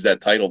never had used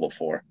that title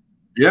before.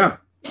 Yeah.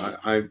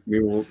 I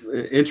mean, well,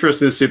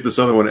 interested to see if this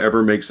other one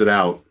ever makes it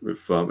out.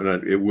 If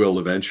and it will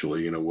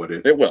eventually, you know, what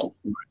it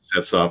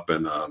sets up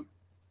and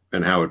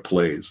how it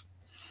plays.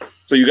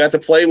 So you got to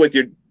play with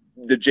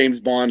the James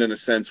Bond in a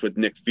sense with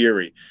Nick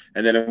Fury,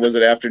 and then was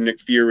it after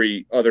Nick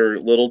Fury other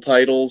little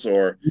titles,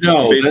 or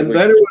no?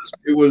 Then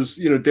it was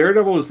you know,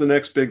 Daredevil was the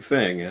next big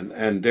thing,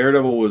 and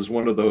Daredevil was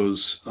one of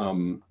those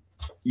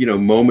you know,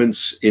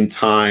 moments in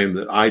time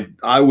that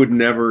I would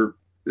never.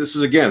 This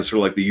is, again, sort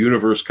of like the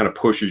universe kind of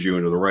pushes you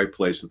into the right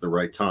place at the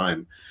right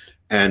time.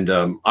 And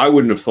I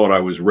wouldn't have thought I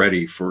was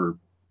ready for,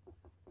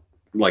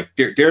 like,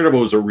 Daredevil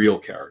was a real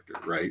character,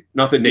 right?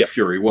 Not that Nick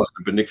Fury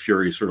wasn't, but Nick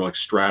Fury sort of like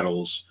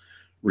straddles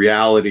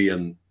reality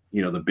and,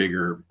 you know, the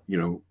bigger, you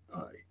know,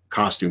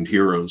 costumed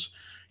heroes,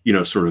 you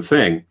know, sort of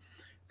thing.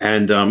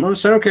 And I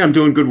said, okay, I'm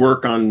doing good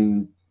work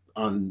on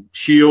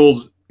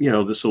S.H.I.E.L.D. You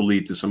know, this will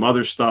lead to some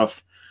other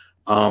stuff.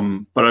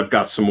 But I've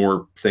got some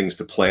more things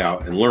to play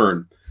out and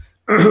learn.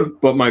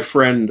 But my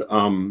friend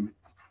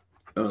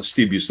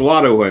Steve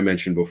Busolato, who I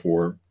mentioned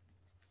before,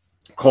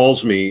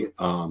 calls me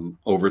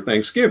over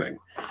Thanksgiving,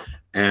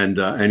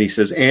 and he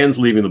says Anne's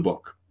leaving the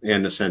book.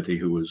 Anne Nesenti,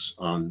 who was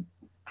on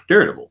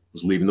Daredevil,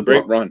 was leaving the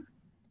book. Great run,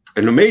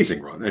 an amazing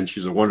run, and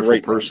she's a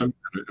wonderful person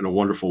and a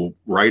wonderful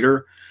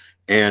writer.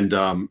 And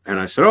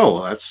I said, oh,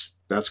 well,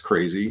 that's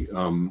crazy.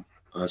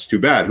 That's too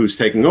bad. Who's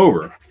taking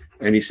over?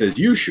 And he says,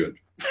 you should.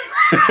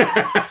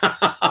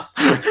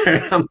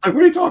 And I'm like, what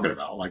are you talking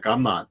about? Like,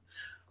 I'm not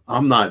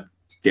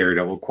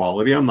Daredevil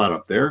quality. I'm not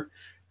up there.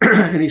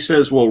 And he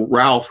says, well,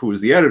 Ralph, who is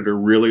the editor,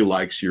 really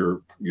likes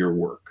your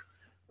work.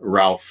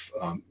 Ralph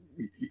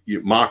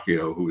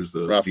Macchio, who is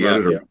the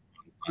editor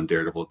on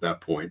Daredevil at that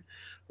point,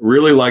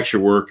 really likes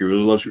your work. He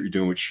really loves what you're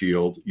doing with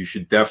S.H.I.E.L.D. You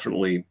should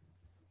definitely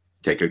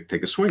take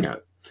a swing at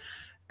it.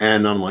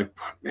 And I'm like,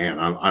 man,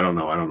 I don't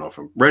know. I don't know if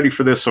I'm ready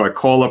for this. So I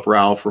call up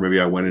Ralph, or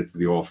maybe I went into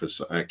the office.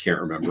 I can't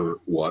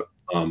remember what.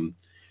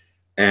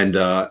 And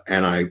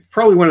I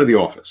probably went to the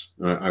office.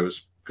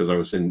 Because I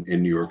was in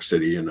New York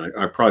City, and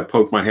I probably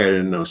poked my head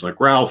in, and I was like,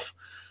 Ralph,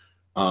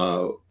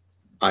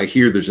 I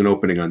hear there's an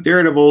opening on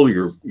Daredevil.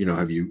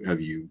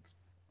 Have you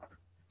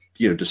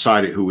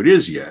decided who it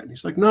is yet? And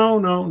he's like,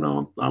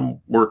 no, I'm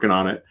working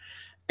on it.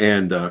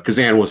 And because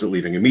Anne wasn't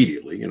leaving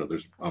immediately,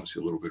 there's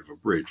obviously a little bit of a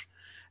bridge.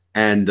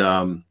 And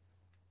I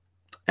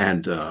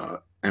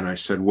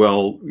said,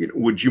 well,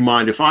 would you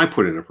mind if I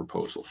put in a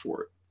proposal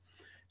for it?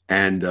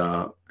 And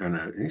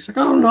he's like,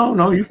 oh,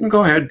 no, you can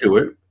go ahead, do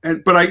it.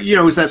 But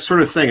it was that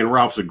sort of thing. And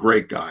Ralph's a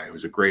great guy. He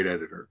was a great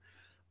editor.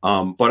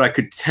 But I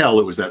could tell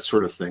it was that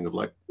sort of thing of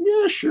like,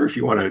 yeah, sure, if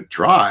you want to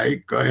try,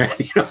 go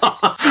ahead.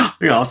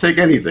 I'll take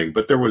anything.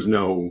 But there was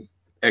no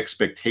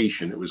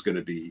expectation it was going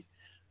to be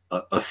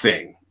a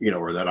thing,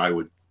 or that I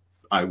would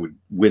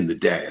win the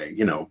day.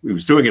 He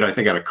was doing it, I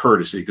think, out of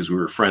courtesy because we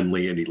were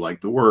friendly and he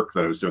liked the work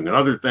that I was doing and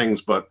other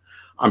things. But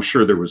I'm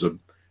sure there was and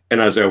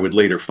as I would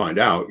later find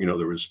out,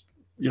 there was,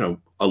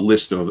 a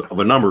list of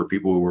a number of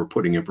people who were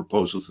putting in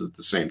proposals at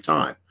the same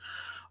time.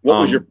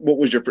 What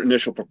was your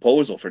initial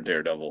proposal for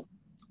Daredevil?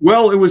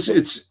 Well, it was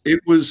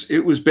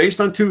based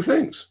on two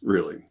things,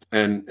 really.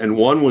 And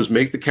one was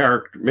make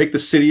the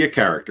city a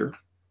character,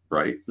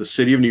 right? The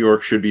city of New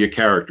York should be a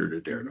character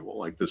to Daredevil.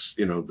 Like this,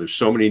 there's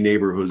so many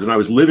neighborhoods, and I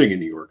was living in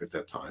New York at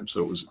that time,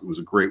 so it was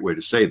a great way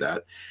to say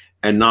that,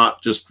 and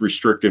not just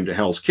restrict him to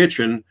Hell's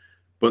Kitchen,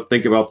 but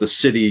think about the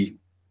city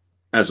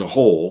as a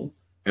whole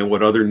and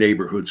what other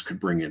neighborhoods could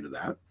bring into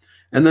that.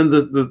 And then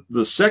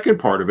the second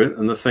part of it,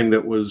 and the thing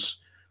that was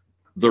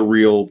the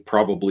real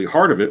probably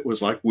heart of it,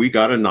 was like, we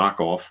got to knock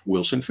off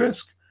Wilson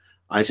Fisk.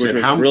 I said,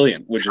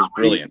 which is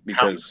brilliant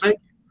because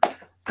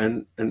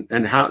and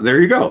how,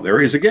 there you go, there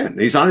he is again,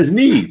 he's on his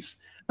knees.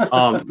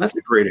 That's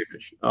a great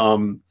image.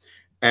 I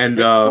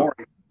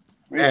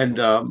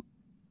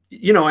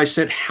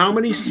said, how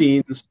many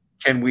scenes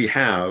can we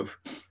have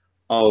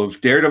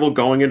of Daredevil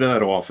going into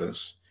that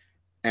office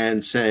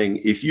and saying,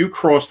 if you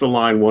cross the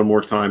line one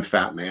more time,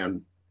 fat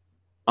man,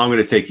 I'm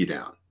going to take you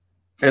down.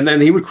 And then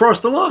he would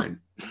cross the line.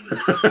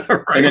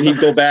 Right? And then he'd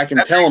go back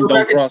and tell him,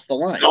 don't cross the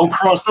line. Don't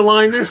cross the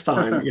line this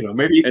time.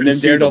 Maybe. And then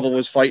Daredevil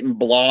was fighting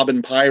Blob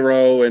and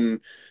Pyro and,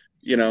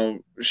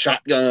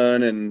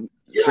 Shotgun and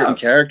certain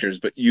characters.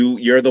 But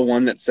you're the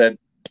one that said,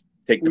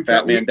 take the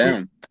fat man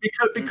down.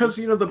 Because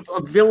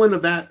a villain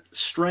of that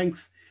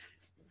strength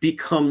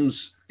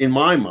becomes, in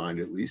my mind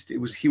at least, he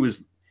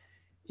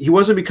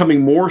wasn't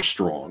becoming more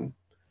strong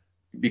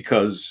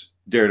because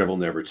Daredevil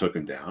never took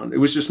him down. It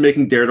was just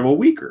making Daredevil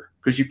weaker,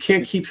 because you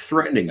can't keep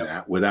threatening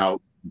that without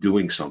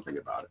doing something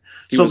about it.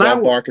 He was all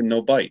bark and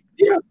no bite.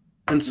 Yeah.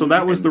 And so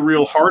that was the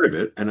real heart of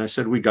it. And I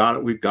said, we've got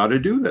to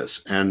do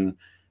this. And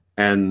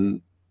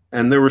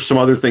there were some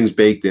other things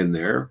baked in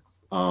there.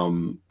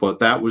 But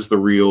that was the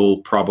real,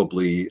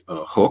 probably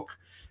hook.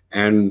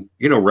 And,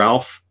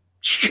 Ralph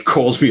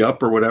calls me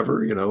up or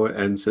whatever,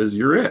 and says,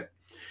 you're it.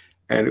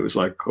 And it was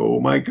like, oh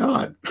my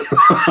God.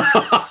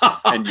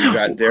 And you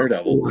got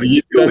Daredevil.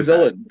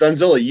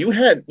 Dunzilla, you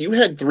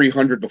had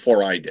 300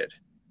 before I did.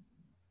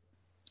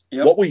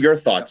 Yep. What were your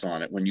thoughts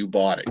on it when you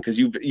bought it? Because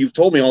you've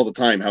told me all the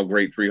time how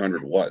great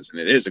 300 was, and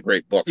it is a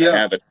great book. I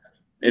have it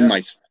in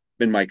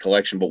my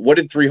collection. But what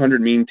did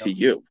 300 mean to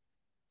you?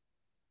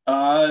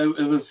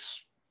 It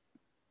was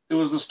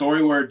the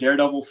story where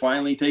Daredevil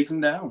finally takes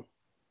him down.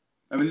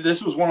 I mean,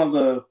 this was one of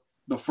the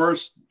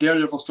first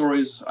Daredevil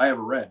stories I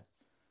ever read.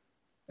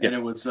 And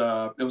it was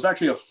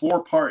actually a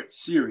 4-part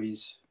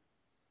series,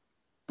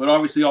 but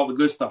obviously all the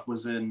good stuff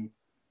was in,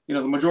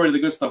 the majority of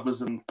the good stuff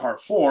was in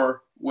part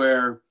 4,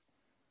 where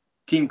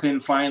Kingpin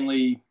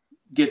finally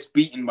gets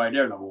beaten by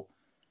Daredevil.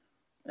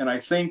 And I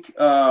think, if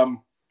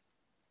I'm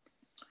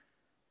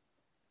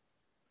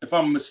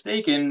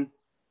mistaken,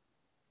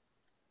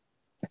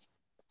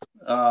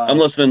 I'm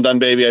listening, Dun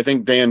Baby. I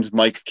think Dan's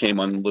mic came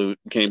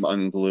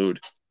unglued.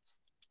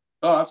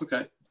 Oh, that's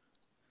okay.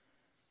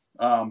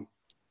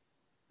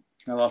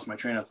 I lost my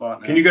train of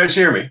thought now. Can you guys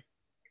hear me?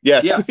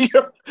 Yes. Yeah.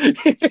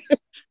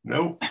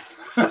 No.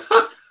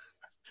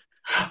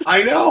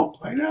 I know.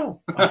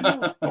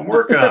 I'm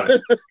working on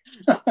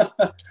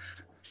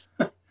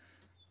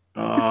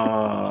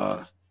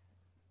it.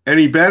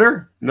 Any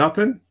better?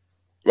 Nothing?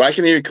 Well, I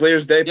can hear you clear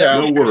as day,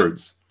 pal. No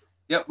words.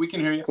 Yep, we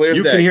can hear you. Clear as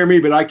day. You can hear me,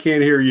 but I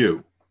can't hear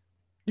you.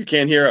 You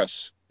can't hear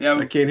us. Yeah,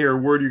 I can't hear a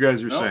word you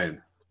guys are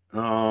saying.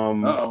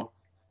 Uh-oh.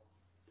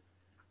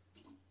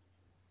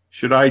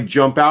 Should I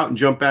jump out and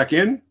jump back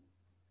in?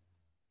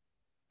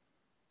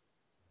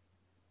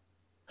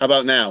 How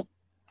about now?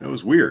 That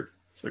was weird.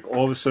 It's like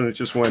all of a sudden it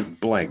just went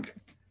blank.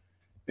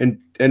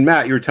 And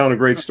Matt, you were telling a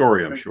great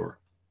story, I'm sure.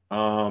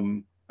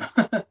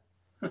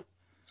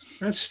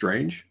 That's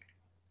strange.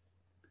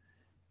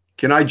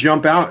 Can I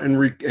jump out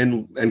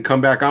and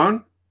come back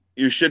on?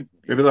 You should.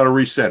 Maybe that'll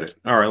reset it.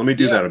 All right, let me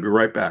do that. I'll be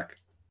right back.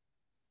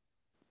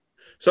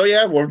 So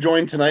we're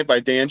joined tonight by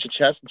Dan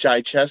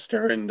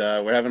Chichester, and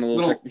we're having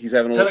he's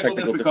having a little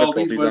technical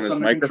difficulties on his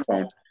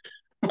microphone.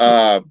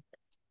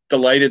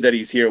 Delighted that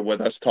he's here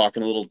with us,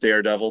 talking a little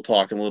Daredevil,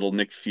 talking a little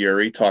Nick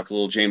Fury, talking a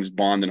little James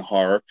Bond and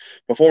horror.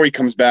 Before he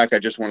comes back, I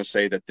just want to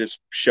say that this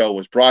show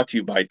was brought to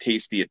you by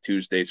Tasty at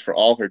Tuesdays for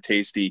all her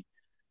tasty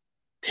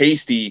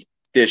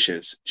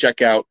dishes,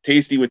 check out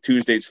Tasty with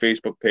Tuesday's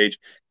Facebook page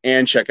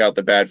and check out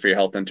the Bad for Your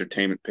Health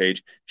Entertainment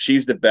page.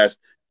 She's the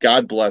best.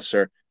 God bless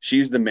her.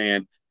 She's the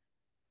man.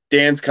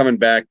 Dan's coming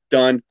back.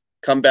 Done.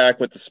 Come back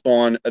with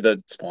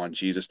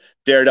Jesus,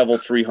 Daredevil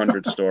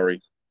 300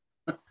 story.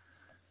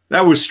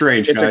 That was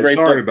strange, it's guys. A great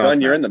sorry book. about Done.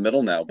 that. You're in the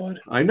middle now, bud.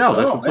 I know.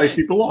 That's the place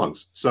he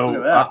belongs.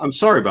 So I'm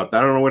sorry about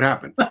that. I don't know what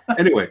happened.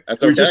 Anyway,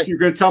 that's okay. You're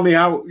going to tell me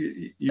how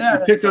you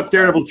picked up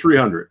Daredevil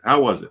 300.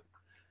 How was it?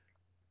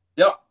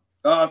 Yep.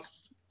 One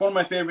of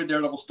my favorite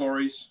Daredevil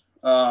stories.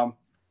 Like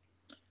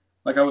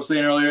I was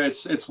saying earlier,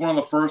 it's one of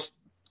the first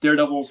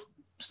Daredevil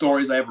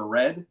stories I ever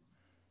read.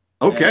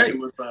 Okay. And it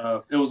was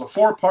a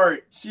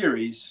 4-part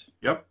series.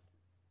 Yep.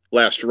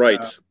 Last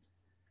Rites.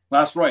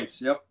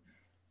 Yep.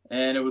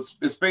 And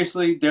it's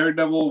basically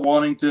Daredevil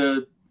wanting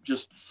to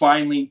just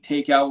finally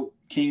take out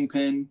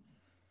Kingpin.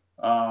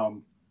 I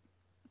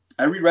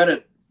reread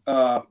it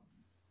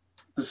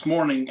this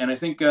morning, and I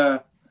think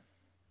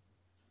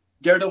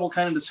Daredevil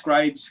kind of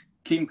describes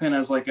Kingpin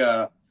as like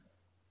a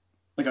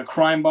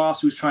crime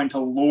boss who's trying to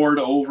lord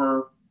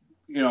over,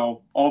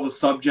 all the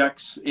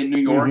subjects in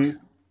New York,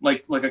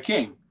 like a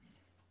king.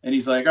 And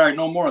he's like, all right,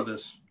 no more of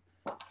this.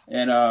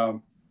 And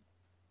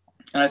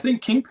I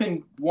think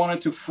Kingpin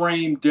wanted to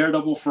frame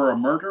Daredevil for a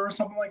murder or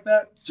something like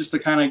that, just to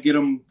kind of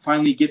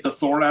finally get the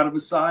thorn out of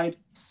his side.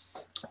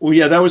 Well,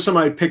 yeah, that was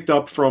something I picked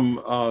up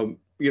from,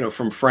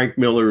 from Frank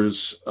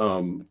Miller's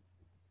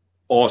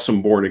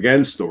awesome Born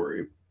Again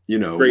story,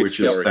 great which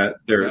story. is that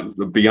they're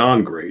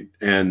beyond great.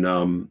 And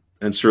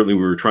certainly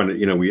we were trying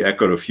to, we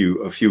echoed a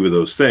few of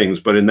those things.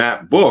 But in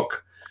that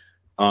book,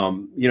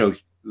 the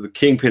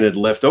Kingpin had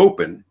left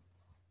open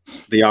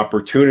the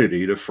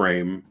opportunity to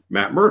frame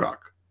Matt Murdock,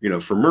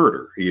 for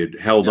murder. He had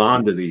held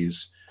on to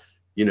these,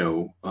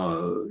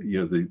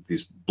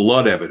 these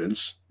blood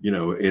evidence,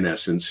 in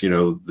essence,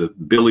 the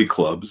billy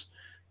clubs,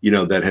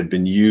 that had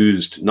been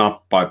used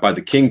not by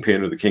the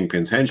Kingpin or the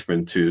Kingpin's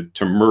henchmen to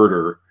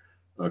murder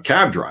a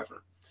cab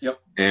driver. Yep.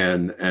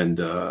 And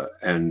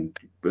then,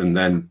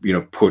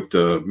 put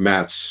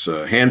Matt's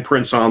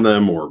handprints on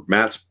them or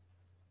Matt's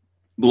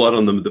blood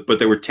on them, but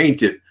they were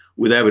tainted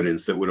with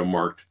evidence that would have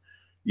marked,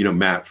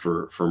 Matt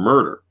for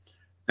murder.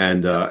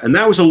 And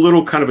that was a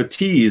little kind of a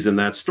tease in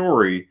that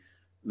story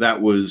that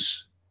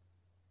was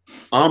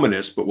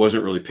ominous, but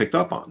wasn't really picked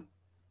up on.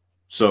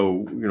 So,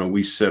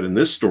 we said in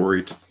this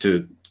story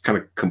to kind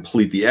of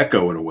complete the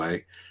echo in a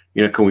way,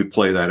 can we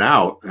play that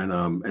out?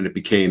 And it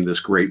became this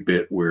great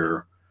bit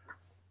where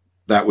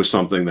that was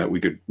something that we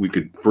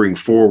could bring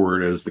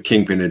forward as the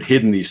Kingpin had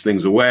hidden these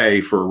things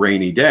away for a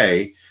rainy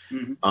day.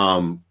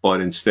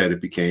 But instead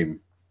it became,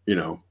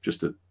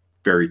 just a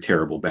very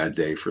terrible bad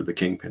day for the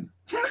Kingpin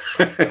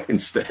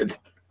instead.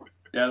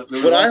 Yeah.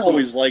 What I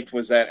always liked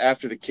was that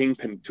after the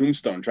Kingpin,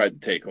 Tombstone tried to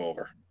take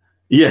over.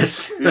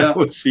 Yes. Yeah.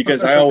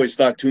 Because I always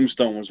thought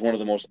Tombstone was one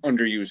of the most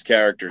underused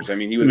characters. I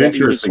mean, he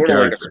was sort of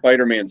like a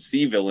Spider-Man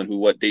C villain who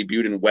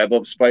debuted in Web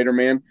of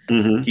Spider-Man.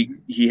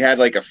 He had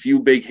like a few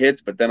big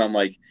hits, but then I'm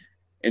like,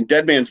 in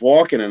Dead Man's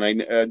Walking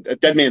and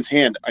Dead Man's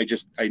Hand,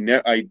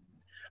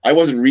 I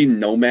wasn't reading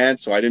Nomad,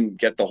 so I didn't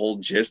get the whole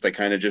gist. I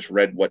kind of just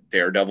read what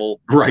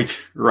Daredevil. Right.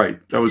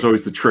 That was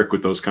always the trick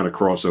with those kind of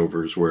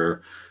crossovers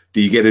where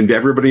do you get into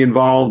everybody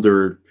involved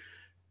or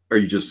are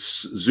you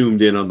just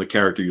zoomed in on the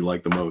character you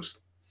like the most?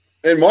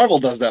 And Marvel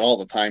does that all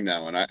the time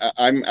now. And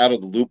I'm out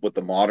of the loop with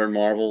the modern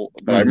Marvel.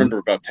 But I remember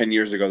about 10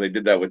 years ago, they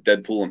did that with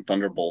Deadpool and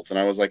Thunderbolts. And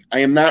I was like, I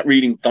am not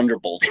reading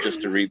Thunderbolts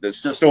just to read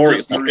this story.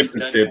 Just to read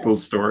this Deadpool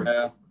story.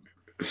 Yeah.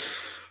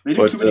 They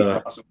do too many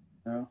crossovers.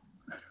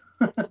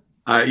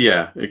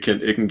 Yeah, it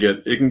can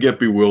get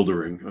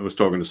bewildering. I was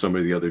talking to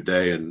somebody the other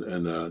day,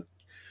 and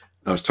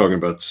I was talking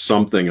about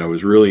something. It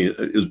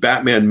was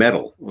Batman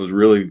Metal. I was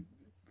really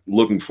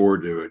looking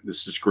forward to it.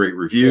 This is great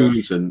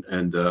reviews, and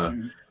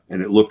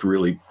it looked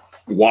really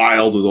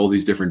wild with all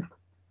these different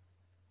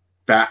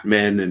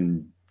Batmen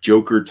and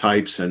Joker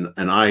types, and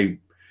I,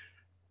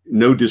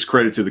 no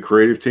discredit to the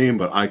creative team,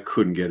 but I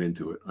couldn't get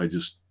into it.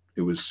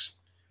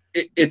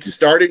 It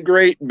started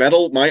great.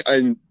 Metal,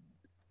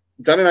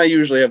 Dunn and I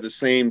usually have the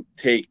same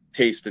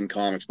taste in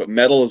comics, but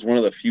Metal is one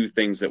of the few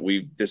things that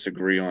we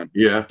disagree on.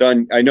 Yeah.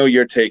 Dunn, I know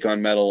your take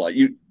on Metal.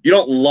 You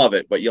don't love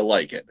it, but you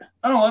like it.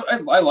 I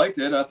don't know. I liked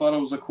it. I thought it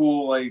was a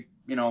cool,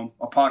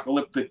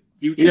 apocalyptic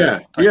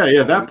future.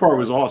 Yeah. That part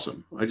was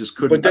awesome. I just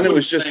couldn't. But then it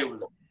was just.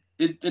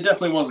 It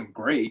definitely wasn't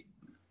great.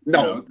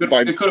 No, it could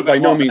have been by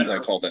no means better.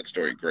 I call that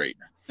story great.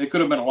 It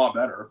could have been a lot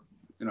better,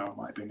 in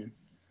my opinion.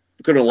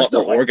 It could have been a lot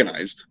more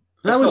organized.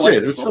 That was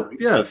it.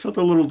 It felt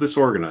a little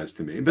disorganized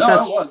to me.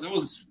 But it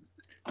was.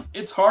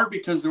 It's hard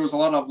because there was a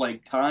lot of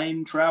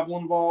time travel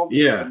involved.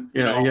 Yeah.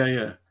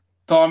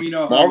 Tom,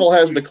 Marvel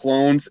has the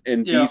clones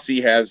and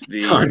DC has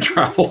the time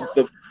travel.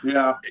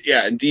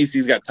 And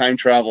DC's got time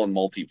travel and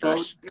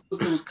multiverse. So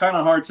it was kind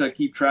of hard to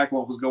keep track of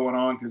what was going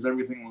on because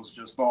everything was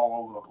just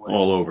all over the place.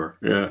 All over,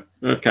 yeah,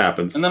 that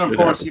happens. And then of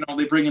course,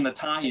 they bring in the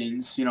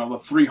tie-ins, the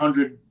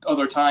 300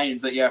 other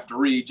tie-ins that you have to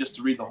read just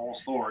to read the whole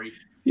story.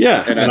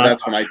 Yeah, and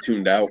that's when I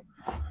tuned out.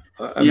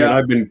 I mean,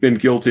 I've been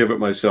guilty of it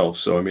myself.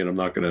 So I mean, I'm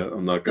not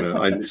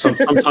gonna.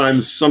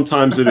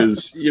 Sometimes it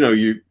is. You know,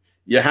 you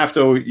have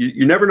to.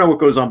 You never know what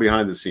goes on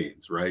behind the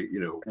scenes, right? You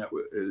know,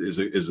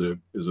 is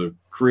a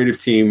creative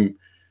team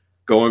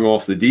going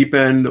off the deep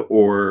end,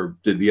 or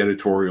did the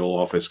editorial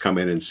office come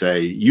in and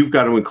say you've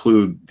got to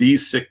include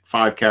these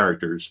 5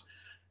 characters,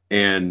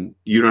 and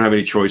you don't have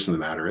any choice in the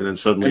matter? And then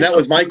suddenly, and that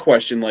was my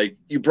question. Like,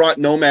 you brought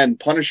Nomad and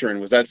Punisher in.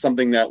 Was that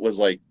something that was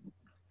like,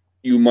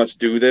 you must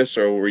do this,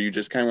 or were you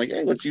just kind of like,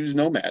 hey, let's use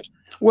Nomad?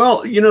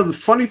 Well, you know, the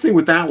funny thing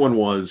with that one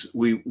was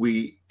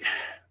we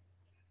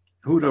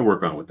who did I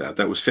work on with that?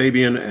 That was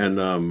Fabian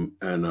and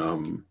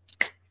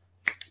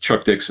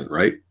Chuck Dixon,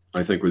 right?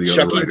 I think were the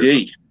Chucky other writers.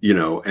 D. You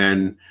know,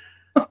 and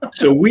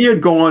so we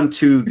had gone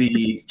to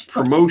the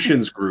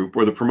promotions group,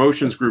 or the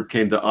promotions group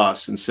came to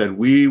us and said,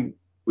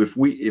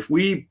 if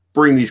we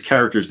bring these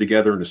characters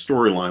together in a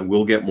storyline,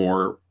 we'll get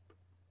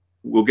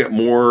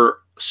more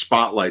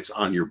spotlights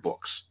on your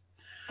books.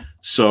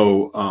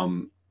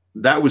 So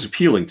that was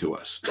appealing to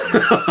us,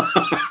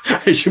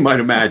 as you might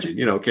imagine.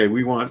 You know, okay,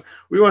 we want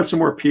some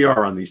more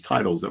PR on these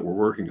titles that we're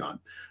working on.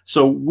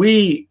 So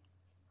we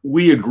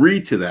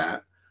agreed to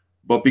that,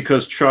 but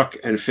because Chuck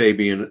and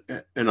Fabian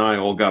and I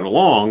all got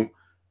along,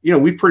 you know,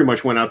 we pretty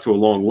much went out to a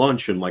long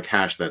lunch and like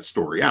hashed that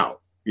story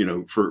out. You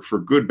know, for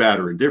good,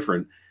 bad, or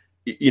indifferent.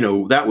 You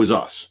know, that was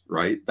us,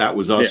 right? That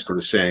was us sort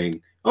of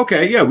saying,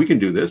 okay, yeah, we can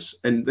do this,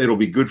 and it'll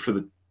be good for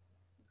the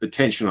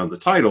attention on the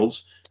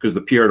titles because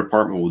the PR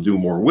department will do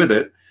more with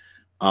it.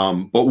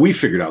 But we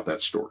figured out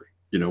that story,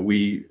 you know,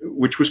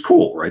 which was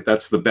cool, right?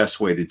 That's the best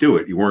way to do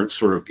it. You weren't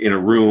sort of in a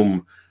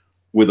room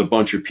with a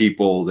bunch of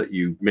people that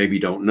you maybe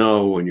don't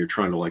know, and you're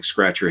trying to like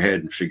scratch your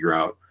head and figure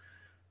out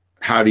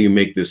how do you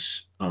make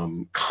this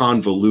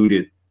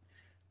convoluted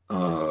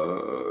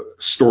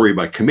story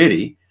by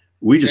committee.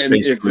 We just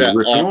basically it's that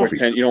awkward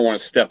you don't want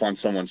to step on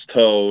someone's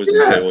toes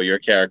and say, well, your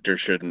character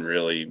shouldn't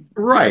really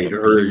right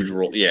or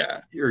role.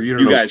 Yeah, or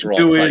you guys were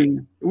all tight.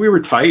 We were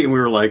tight, and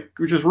we were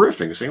just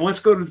riffing, saying, let's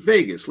go to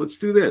Vegas, let's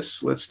do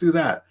this, let's do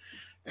that,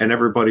 and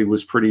everybody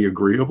was pretty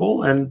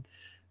agreeable. And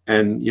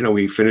you know,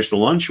 we finished the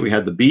lunch, we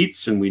had the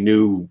beats, and we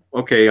knew,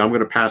 okay, I'm going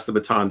to pass the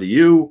baton to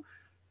you,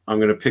 I'm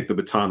going to pick the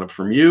baton up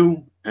from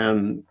you,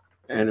 and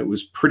it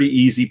was pretty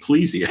easy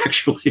pleasy,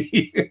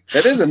 actually.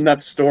 That is a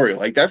nuts story.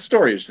 Like, that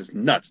story is just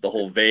nuts. The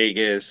whole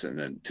Vegas and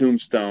then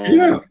Tombstone.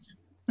 Yeah.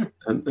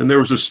 And there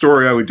was a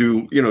story I would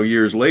do, you know,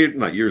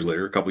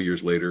 a couple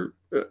years later,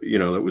 you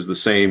know, that was the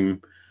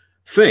same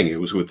thing. It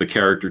was with the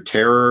character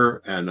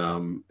Terror and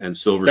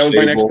Silver Sable. That was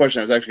my next question.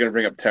 I was actually going to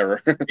bring up Terror.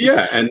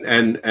 Yeah.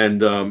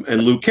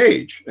 And Luke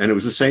Cage. And it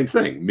was the same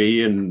thing.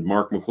 Me and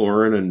Mark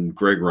McLaurin and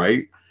Greg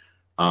Wright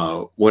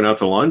went out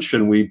to lunch,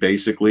 and we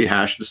basically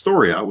hashed the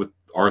story out with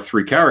our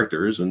 3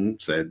 characters and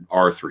said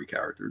our 3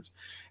 characters,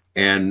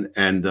 and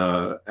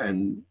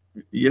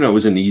you know, it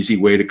was an easy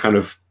way to kind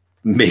of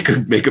make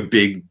a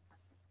big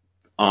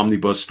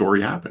omnibus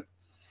story happen.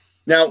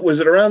 Now,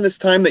 was it around this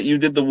time that you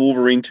did the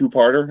Wolverine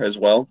 2-parter as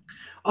well?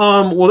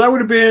 Well, that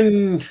would have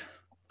been,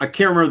 I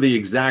can't remember the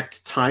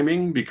exact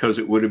timing, because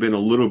it would have been a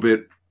little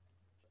bit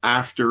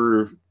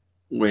after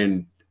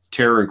when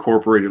Terror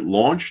Incorporated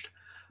launched.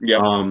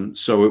 Yeah.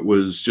 So it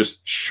was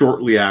just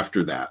shortly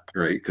after that,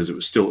 right? Because it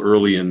was still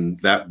early in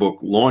that book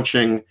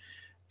launching,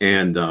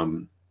 and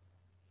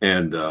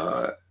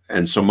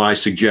so my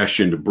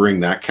suggestion to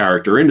bring that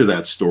character into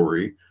that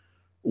story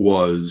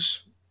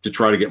was to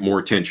try to get more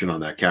attention on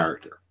that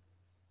character.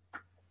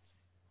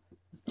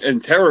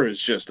 And Terror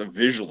is just a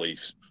visually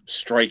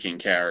striking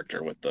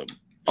character with the.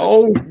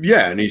 Oh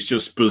yeah, and he's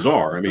just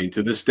bizarre. I mean,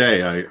 to this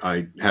day,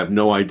 I have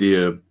no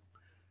idea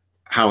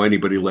how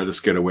anybody let us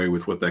get away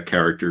with what that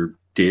character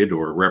did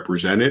or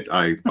represented.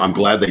 I'm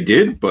glad they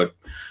did, but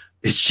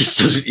it just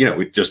doesn't, you know,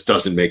 it just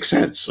doesn't make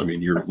sense. I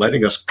mean, you're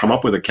letting us come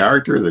up with a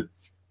character that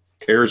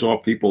tears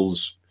off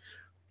people's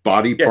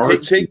body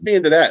parts. Take me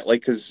into that,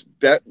 like, because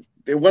that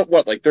it went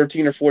what, like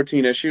 13 or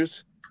 14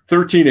 issues.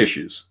 13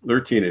 issues.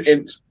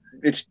 And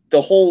it's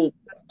the whole.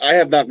 I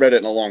have not read it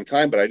in a long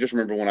time, but I just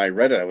remember when I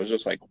read it, I was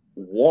just like,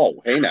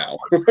 "Whoa, hey now!"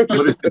 What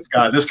is this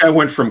guy? This guy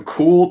went from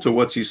cool to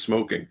what's he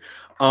smoking?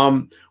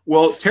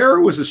 Well,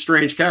 Terror was a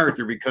strange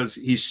character because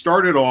he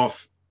started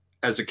off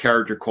as a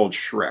character called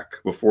Shrek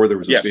before there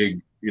was a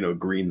big, you know,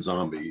 green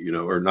zombie, you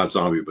know, or not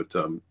zombie, but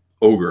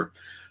ogre,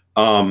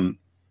 in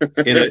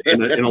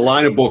a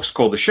line of books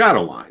called the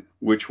Shadow Line,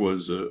 which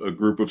was a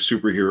group of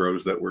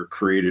superheroes that were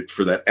created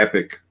for that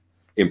epic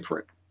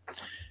imprint.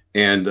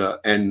 And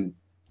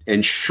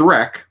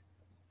Shrek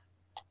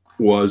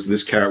was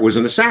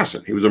an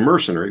assassin. He was a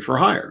mercenary for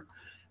hire.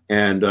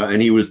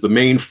 And he was the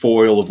main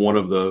foil of one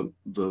of the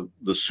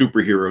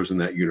superheroes in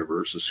that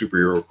universe, a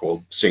superhero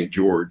called St.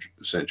 George,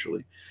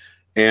 essentially.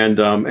 And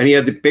he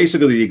had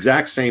basically the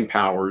exact same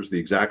powers, the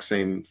exact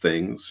same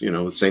things, you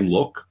know, the same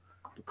look,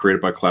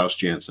 created by Klaus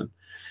Janson.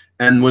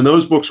 And when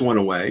those books went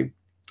away,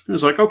 it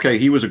was like, okay,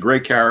 he was a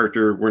great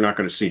character. We're not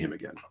going to see him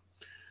again.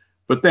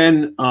 But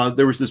then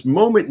there was this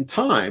moment in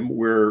time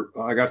where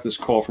I got this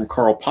call from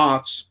Carl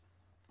Potts,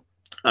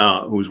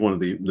 who was one of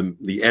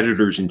the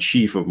editors in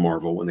chief of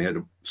Marvel when they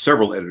had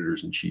several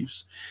editors in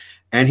chiefs.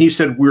 And he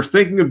said, we're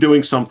thinking of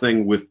doing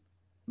something with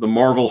the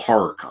Marvel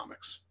horror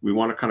comics. We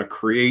want to kind of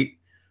create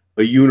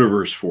a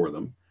universe for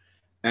them.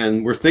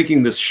 And we're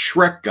thinking this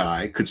Shrek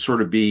guy could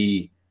sort of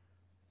be,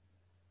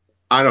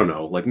 I don't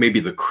know, like maybe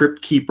the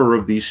crypt keeper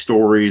of these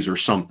stories or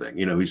something.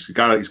 You know, he's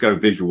got a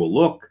visual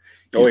look.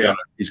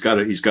 He's got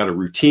a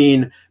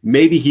routine.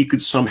 Maybe he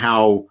could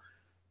somehow,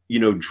 you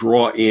know,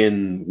 draw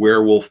in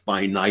Werewolf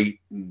by Night,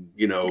 and,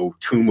 you know,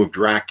 Tomb of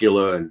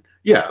Dracula, and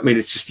yeah, I mean,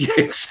 it's just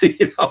it's,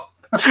 you know,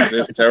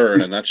 this terror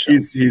in a nutshell.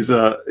 He's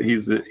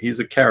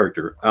a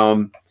character.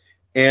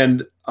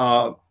 And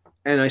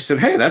I said,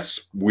 hey,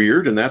 that's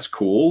weird and that's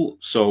cool.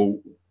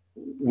 So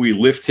we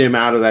lift him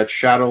out of that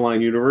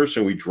Shadowline universe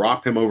and we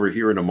drop him over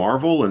here into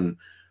Marvel. And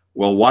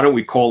well, why don't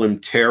we call him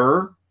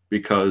Terror?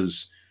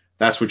 Because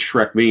that's what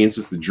Shrek means.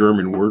 It's the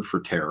German word for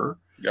terror.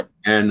 Yep.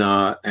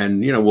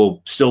 And you know,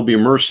 we'll still be a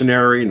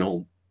mercenary and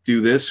he'll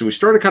do this. And we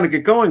started to kind of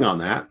get going on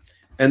that.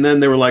 And then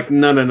they were like,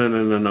 no,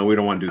 we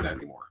don't want to do that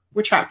anymore,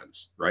 which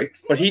happens, right?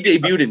 But he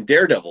debuted in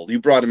Daredevil. You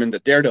brought him into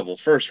Daredevil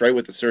first, right?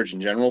 With the Surgeon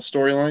General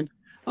storyline.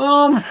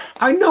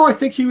 I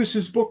think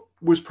his book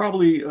was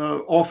probably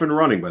off and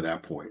running by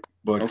that point.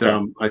 But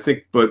okay. I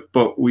think, but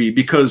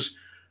because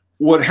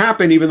what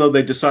happened, even though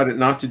they decided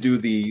not to do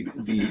the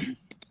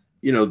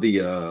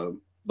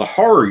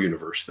horror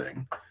universe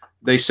thing,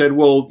 they said,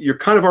 well, you're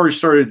kind of already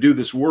started to do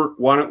this work.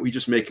 Why don't we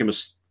just make him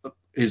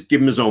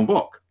give him his own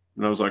book?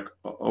 And I was like,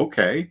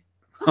 okay.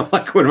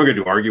 Like, what am I going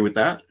to do? Argue with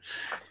that?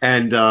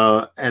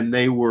 And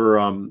they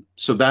were,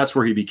 so that's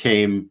where he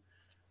became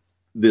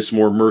this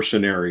more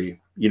mercenary,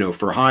 you know,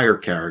 for hire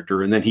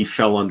character. And then he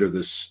fell under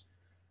this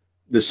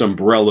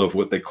umbrella of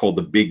what they call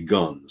the big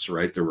guns,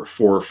 right? There were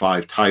 4 or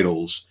 5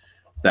 titles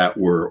that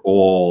were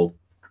all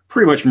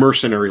pretty much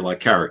mercenary-like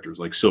characters,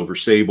 like Silver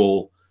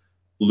Sable,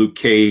 Luke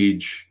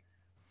Cage.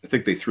 I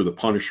think they threw the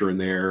Punisher in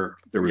there.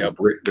 There was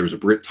a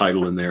Brit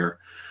title in there.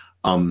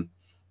 And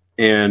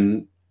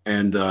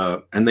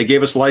they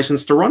gave us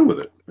license to run with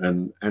it.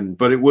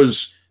 But it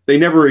was, they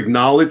never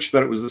acknowledged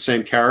that it was the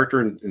same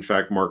character. And in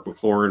fact, Mark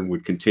McLaurin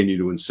would continue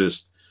to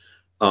insist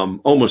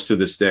almost to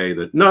this day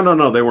that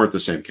no, they weren't the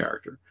same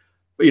character.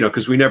 But, you know,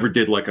 because we never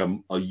did like a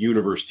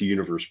universe to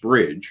universe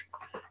bridge.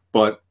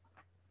 But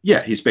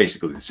yeah, he's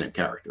basically the same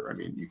character. I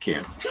mean, you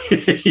can't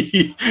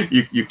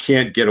you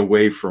can't get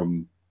away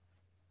from,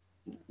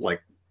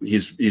 like,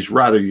 he's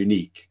rather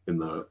unique in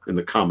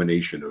the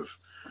combination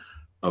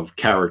of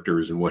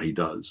characters and what he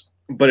does.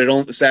 But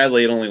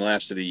sadly it only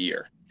lasted a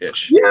year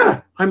ish.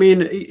 Yeah, I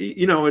mean,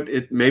 you know,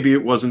 it maybe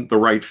it wasn't the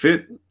right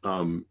fit.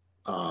 But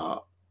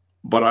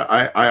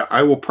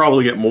I will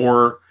probably get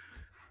more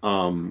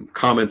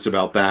comments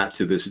about that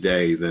to this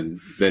day than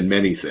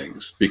many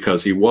things,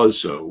 because he was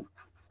so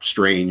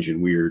strange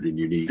and weird and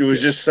unique. It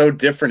was just so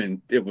different,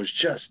 and it was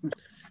just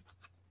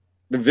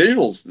the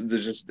visuals.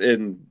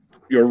 And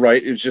you're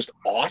right, it was just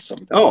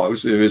awesome. Oh, it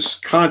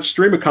was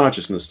stream of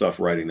consciousness stuff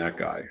writing that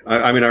guy.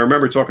 I mean, I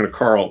remember talking to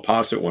Carl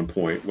Potts at one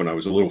point when I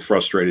was a little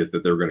frustrated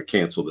that they were going to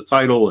cancel the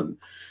title,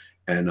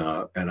 and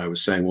I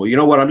was saying, well, you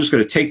know what, I'm just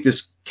going to take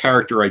this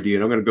character idea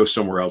and I'm going to go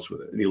somewhere else with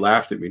it. And he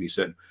laughed at me and he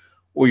said,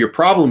 well, your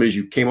problem is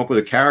you came up with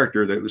a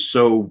character that was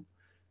so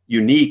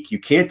unique, you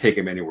can't take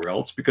him anywhere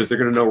else because they're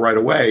going to know right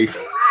away.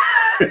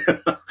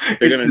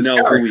 They're going to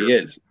know who he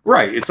is.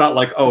 Right. It's not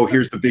like, oh,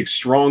 here's the big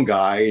strong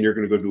guy and you're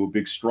going to go do a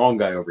big strong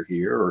guy over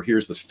here, or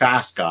here's the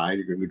fast guy and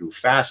you're going to do a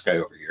fast guy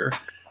over here.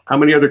 How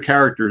many other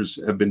characters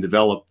have been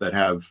developed that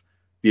have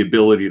the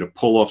ability to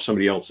pull off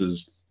somebody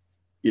else's,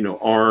 you know,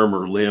 arm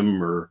or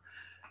limb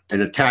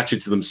and attach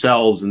it to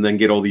themselves and then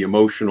get all the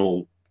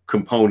emotional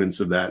components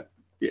of that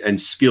and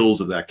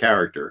skills of that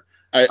character?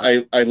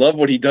 I love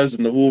what he does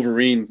in the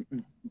Wolverine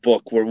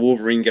book, where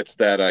Wolverine gets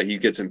that he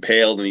gets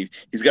impaled and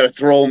he's got to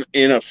throw him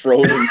in a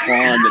frozen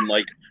pond in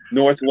like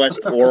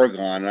Northwest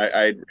Oregon.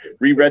 I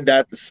reread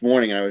that this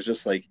morning and I was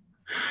just like,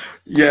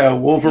 yeah,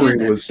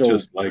 Wolverine was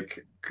just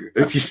like,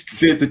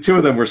 the two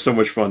of them were so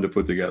much fun to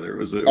put together.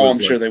 I'm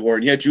sure they were.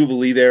 And yeah,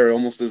 Jubilee there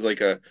almost as like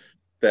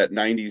that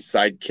 90s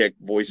sidekick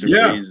voice of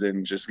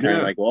reason, just kind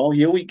of like, well,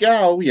 here we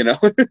go, you know.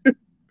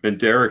 And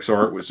Derek's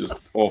art was just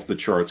off the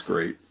charts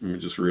great. I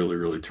mean, just really,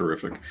 really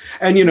terrific.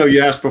 And, you know,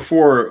 you asked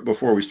before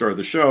we started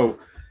the show,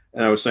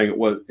 and I was saying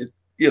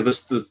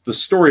the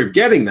story of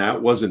getting that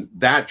wasn't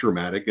that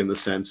dramatic in the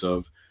sense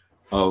of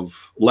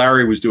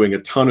Larry was doing a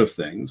ton of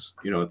things,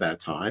 you know, at that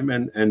time.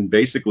 And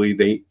basically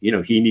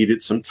he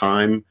needed some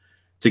time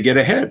to get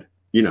ahead,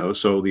 you know,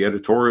 so the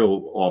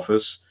editorial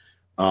office,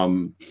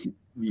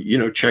 you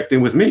know, checked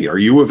in with me. Are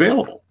you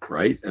available?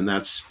 Right. And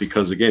that's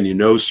because, again, you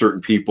know,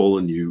 certain people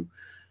and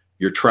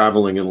you're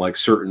traveling in like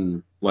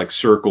certain like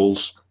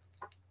circles.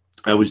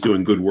 I was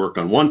doing good work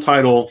on one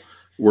title.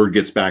 Word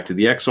gets back to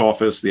the X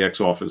office. The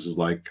X office is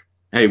like,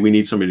 hey, we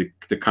need somebody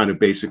to kind of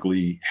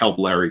basically help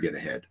Larry get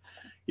ahead.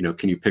 You know,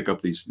 can you pick up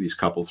these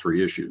couple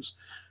 3 issues?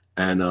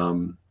 And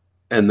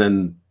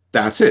then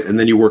that's it. And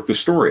then you work the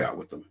story out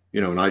with them,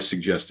 you know, and I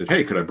suggested,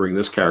 hey, could I bring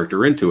this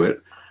character into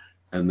it?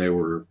 And they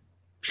were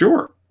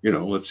sure. You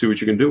know, let's see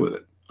what you can do with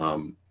it.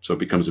 So it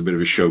becomes a bit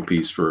of a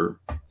showpiece for,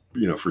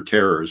 you know, for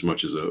Terror as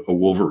much as a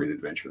Wolverine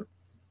adventure.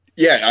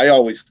 Yeah,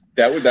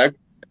 that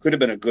could have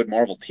been a good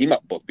Marvel team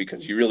up book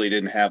because you really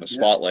didn't have a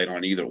spotlight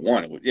on either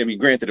one. I mean,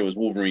 granted, it was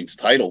Wolverine's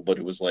title, but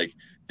it was like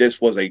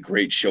this was a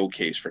great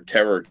showcase for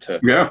Terror to,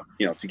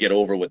 you know, to get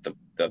over with the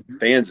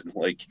fans, and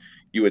like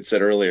you had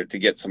said earlier, to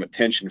get some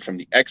attention from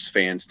the X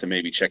fans to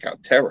maybe check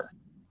out Terror.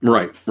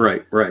 Right.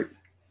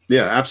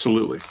 Yeah,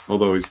 absolutely.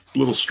 Although it's a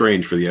little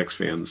strange for the X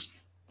fans'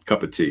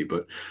 cup of tea,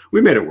 but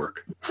we made it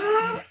work.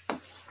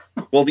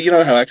 Well, you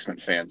know how X-Men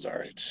fans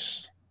are,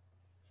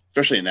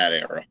 especially in that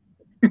era.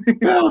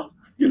 Well,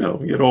 you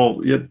know,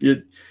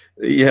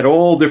 you had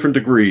all different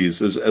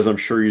degrees, as I'm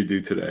sure you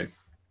do today.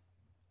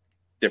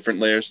 Different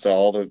layers to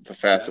all the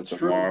facets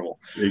of Marvel.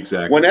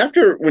 Exactly.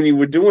 When you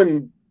were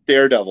doing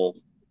Daredevil,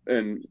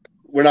 and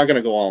we're not going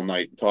to go all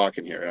night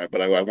talking here,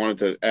 but I wanted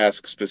to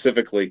ask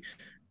specifically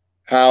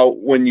how,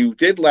 when you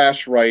did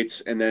Last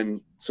Rites, and then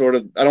sort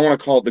of, I don't want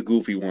to call it the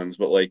goofy ones,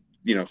 but like,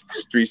 you know,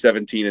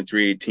 317 and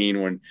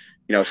 318, when,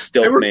 you know,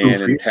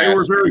 Stiltman and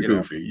Task. They were very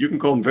goofy. You can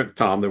call them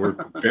Tom. They were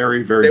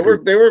very, very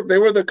goofy. They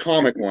were the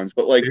comic ones,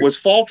 but like, was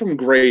Fall from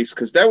Grace,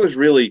 because that was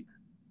really,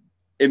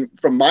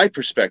 from my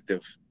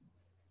perspective,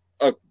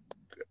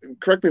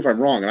 correct me if I'm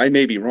wrong, and I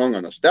may be wrong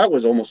on this, that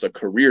was almost a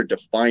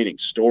career-defining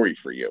story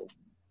for you.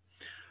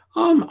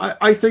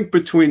 I think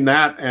between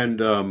that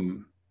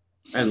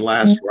and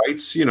Last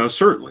Rites, you know,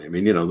 certainly. I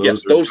mean, you know,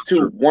 those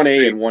two,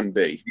 1A and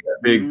 1B,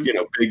 big, you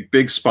know,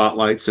 big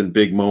spotlights and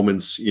big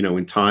moments, you know,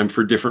 in time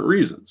for different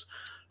reasons.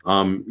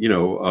 You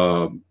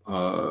know,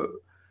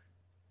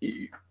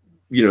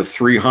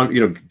 300,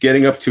 you know,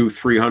 getting up to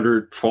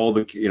 300,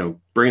 you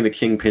know, bringing the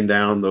Kingpin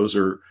down. Those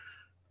are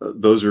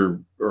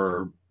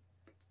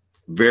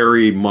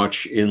very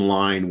much in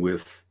line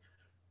with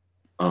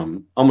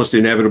almost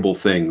inevitable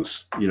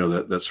things, you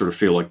know, that sort of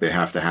feel like they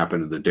have to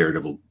happen in the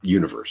Daredevil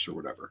universe or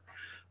whatever.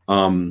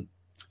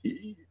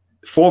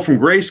 Fall from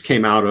Grace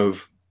came out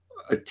of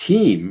a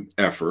team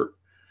effort,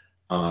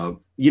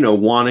 you know,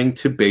 wanting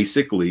to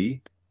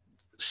basically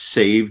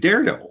save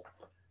Daredevil,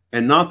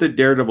 and not that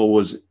Daredevil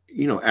was,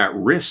 you know, at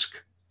risk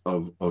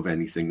of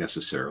anything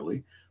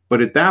necessarily,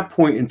 but at that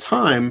point in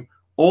time,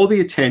 all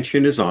the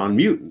attention is on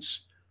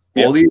mutants.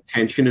 All the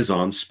attention is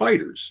on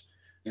spiders.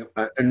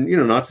 And, you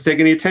know, not to take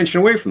any attention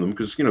away from them,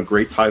 because, you know,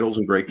 great titles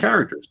and great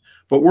characters,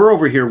 but we're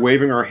over here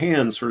waving our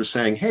hands, sort of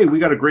saying, hey, we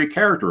got a great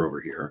character over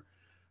here.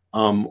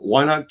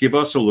 Why not give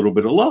us a little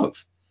bit of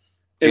love?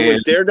 And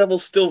was Daredevil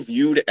still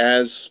viewed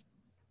as,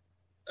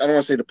 I don't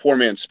want to say the poor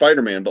man's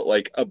Spider-Man, but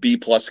like a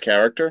B+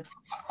 character?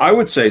 I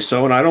would say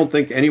so. And I don't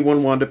think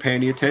anyone wanted to pay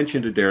any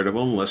attention to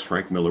Daredevil unless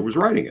Frank Miller was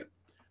writing it.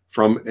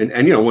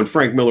 And you know, when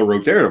Frank Miller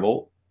wrote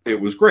Daredevil, it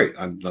was great.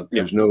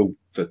 There's no,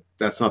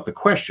 that's not the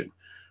question.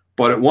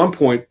 But at one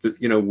point,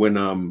 you know, when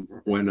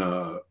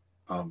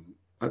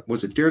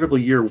was it Daredevil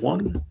Year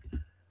One?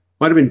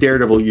 Might have been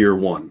Daredevil Year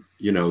One.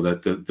 You know,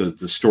 that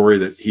the story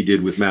that he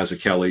did with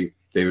Mazzucchelli,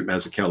 David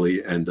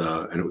Mazzucchelli, and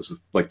it was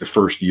like the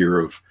first year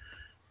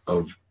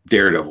of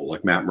Daredevil,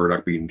 like Matt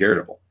Murdock being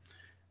Daredevil.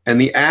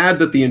 And the ad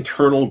that the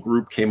internal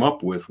group came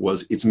up with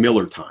was, "It's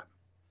Miller time."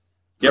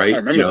 Right? I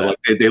remember you know, that.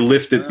 Like they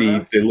lifted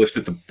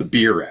the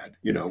beer ad,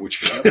 you know,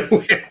 which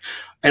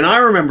and I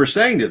remember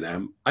saying to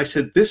them, I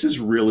said, this is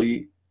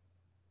really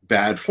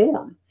bad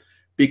form,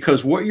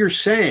 because what you're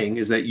saying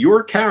is that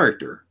your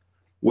character,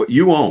 what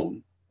you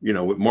own, you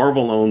know, what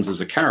Marvel owns as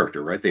a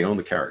character, right? They own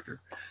the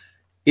character,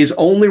 is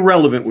only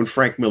relevant when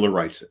Frank Miller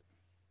writes it.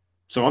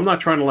 So I'm not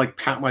trying to like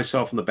pat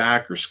myself on the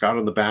back or Scott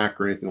on the back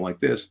or anything like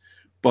this,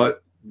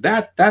 but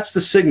that's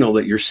the signal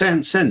that you're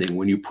sending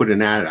when you put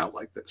an ad out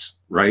like this,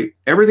 right?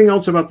 Everything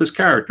else about this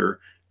character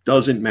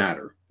doesn't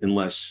matter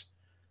unless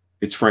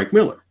it's Frank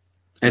Miller.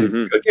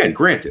 And again,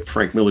 granted,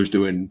 Frank Miller's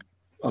doing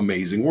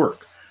amazing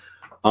work.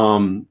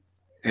 And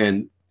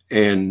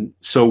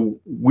so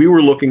we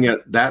were looking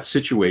at that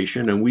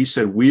situation, and we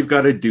said, we've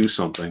got to do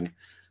something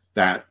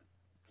that,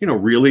 you know,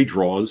 really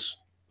draws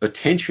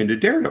attention to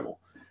Daredevil.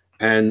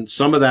 And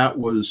some of that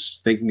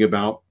was thinking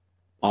about,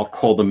 I'll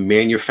call them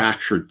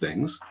manufactured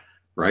things,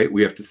 right?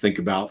 We have to think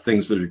about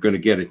things that are going to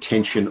get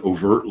attention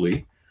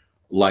overtly,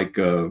 like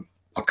a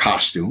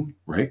costume,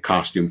 right?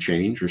 Costume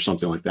change or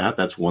something like that.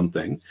 That's one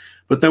thing.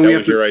 But then we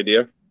have your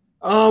idea.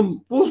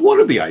 Well, it was one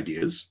of the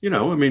ideas, you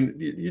know. I mean,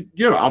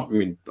 you know,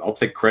 I'll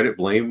take credit,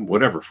 blame,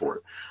 whatever for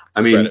it.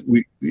 I mean,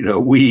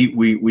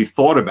 we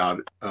thought about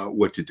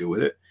what to do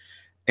with it,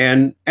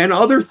 and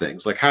other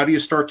things like, how do you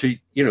start to,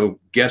 you know,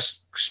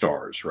 guest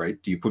stars,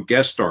 right? Do you put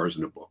guest stars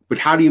in a book? But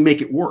how do you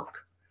make it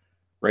work,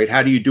 right?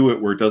 How do you do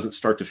it where it doesn't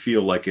start to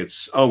feel like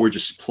it's, oh, we're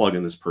just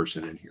plugging this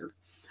person in here,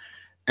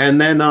 and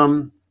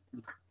then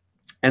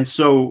and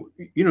so,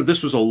 you know,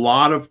 this was a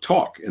lot of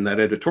talk in that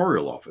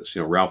editorial office.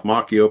 You know, Ralph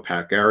Macchio,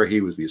 Pat Garrahy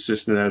was the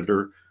assistant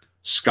editor.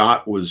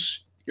 Scott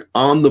was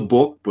on the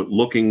book, but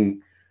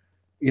looking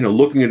at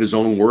his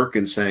own work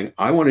and saying,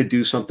 I want to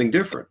do something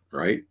different,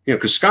 right? You know,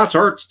 because Scott's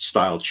art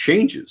style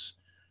changes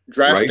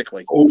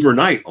drastically, right?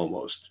 Overnight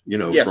almost, you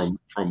know, yes.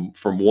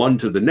 from one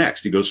to the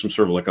next. He goes from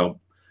sort of like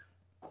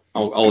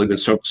I'll even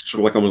sort of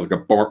like almost like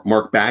a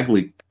Mark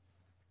Bagley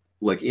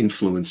like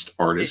influenced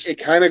artist. It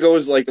kind of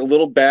goes like a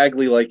little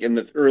Bagley, like in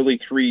the early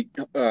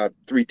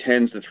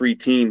 310s, the three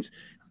teens,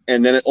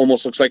 and then it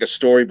almost looks like a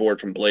storyboard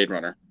from Blade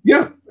Runner.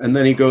 Yeah, and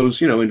then he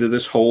goes, into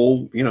this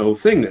whole,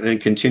 thing and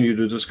continue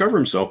to discover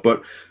himself.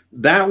 But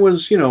that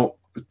was, a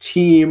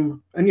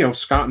team, and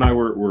Scott and I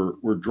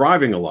were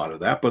driving a lot of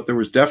that. But there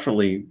was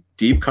definitely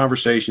deep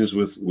conversations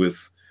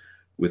with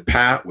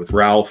Pat, with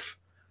Ralph.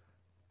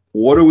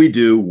 What do we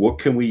do? What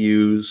can we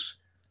use?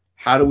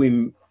 How do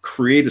we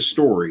create a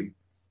story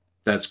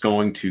that's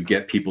going to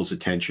get people's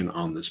attention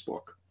on this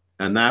book?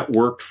 And that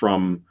worked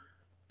from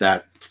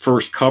that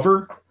first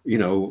cover,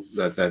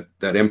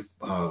 that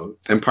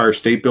Empire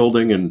State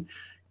Building, and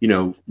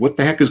what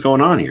the heck is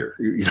going on here?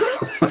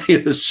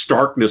 The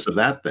starkness of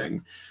that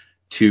thing,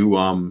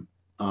 to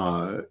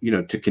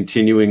to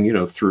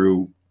continuing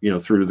through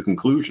to the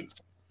conclusion.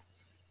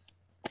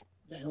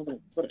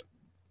 Put it.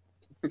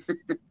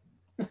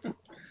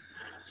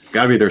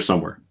 Got to be there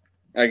somewhere.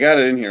 I got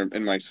it in here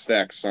in my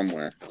stack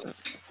somewhere.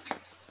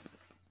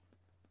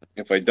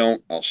 If I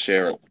don't, I'll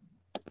share it.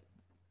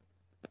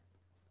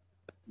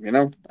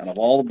 Out of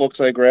all the books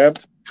I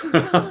grabbed,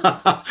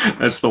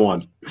 that's the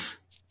one.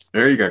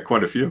 There, you got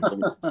quite a few.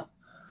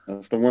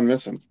 That's the one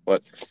missing,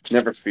 but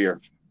never fear.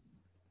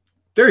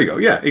 There you go.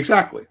 Yeah,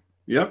 exactly.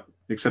 Yep.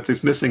 Except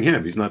he's missing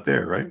him. He's not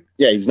there, right?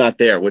 Yeah, he's not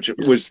there, which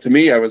was, to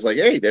me, I was like,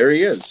 hey, there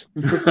he is.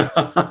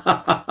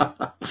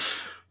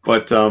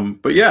 But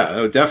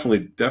yeah,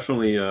 definitely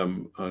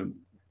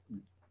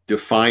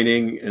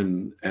defining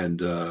and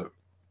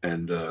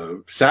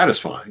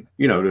satisfying,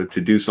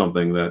 to do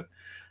something that,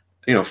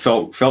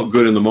 felt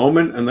good in the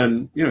moment. And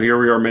then, here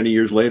we are many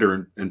years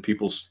later, and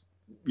people,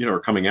 are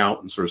coming out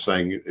and sort of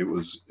saying it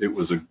was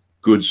a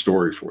good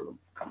story for them.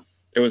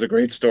 It was a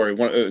great story. It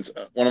was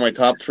one of my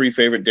top 3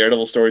 favorite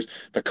Daredevil stories.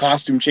 The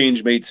costume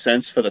change made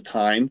sense for the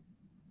time.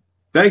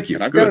 Thank you.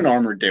 And I've got an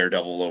armored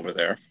Daredevil over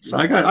there. So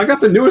I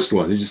got the newest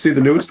one. Did you see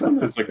the newest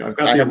one? It's like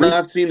I have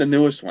not seen the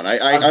newest one. I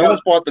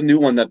almost bought the new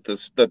one that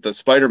the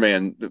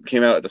Spider-Man that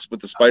came out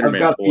with the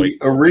Spider-Man I've got toy. the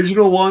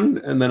original one,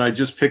 and then I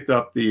just picked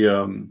up the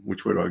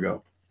which way do I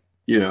go?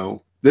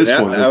 This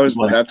one is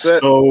like that's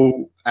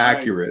so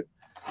accurate,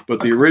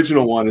 but the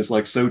original one is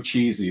like so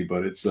cheesy,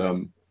 but it's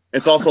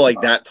also like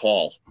that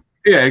tall.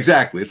 Yeah,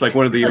 exactly. It's like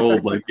one of the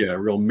old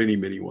real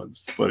mini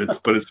ones, but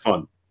it's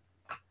fun.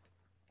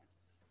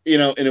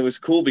 And it was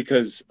cool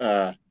because,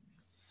 the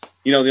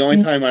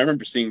only time I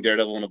remember seeing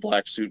Daredevil in a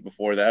black suit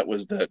before that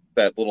was that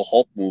little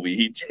Hulk movie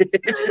he did.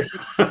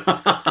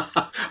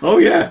 Oh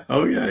yeah.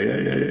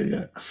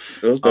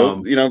 Those,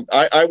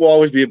 I will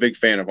always be a big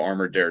fan of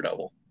armored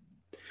Daredevil.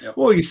 Yep.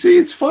 Well, you see,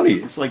 it's funny.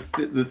 It's like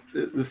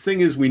the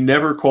thing is, we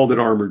never called it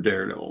armored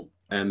Daredevil,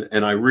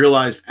 and I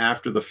realized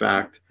after the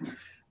fact,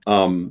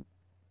 the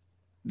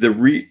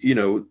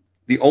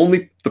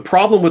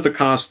problem with the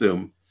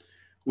costume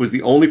was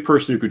the only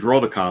person who could draw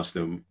the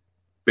costume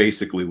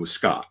basically was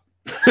Scott.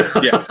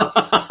 Yeah.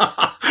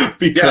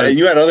 And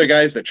you had other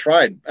guys that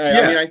tried.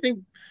 I mean, I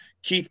think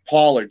Keith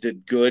Pollard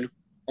did good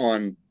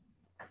on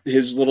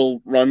his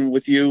little run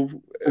with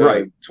you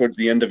towards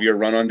the end of your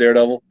run on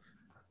Daredevil.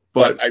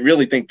 But I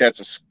really think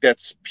that's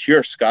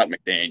pure Scott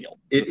McDaniel.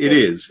 It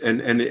is.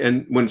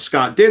 And when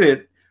Scott did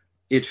it,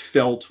 it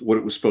felt what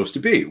it was supposed to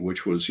be,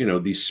 which was,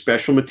 these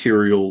special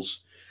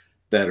materials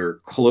that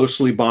are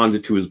closely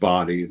bonded to his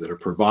body, that are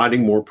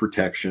providing more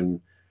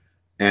protection,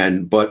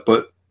 but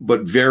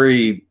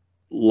very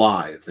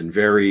lithe and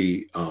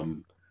very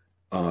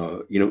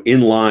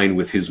in line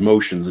with his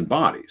motions and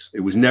bodies. It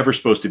was never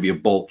supposed to be a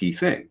bulky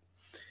thing.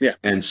 Yeah.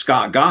 And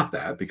Scott got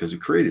that because he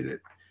created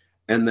it.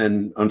 And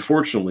then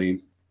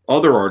unfortunately,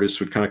 other artists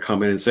would kind of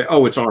come in and say,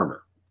 oh, it's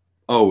armor.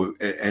 Oh,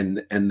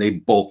 and they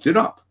bulked it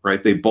up,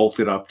 right? They bulked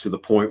it up to the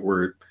point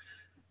where,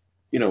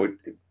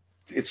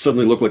 it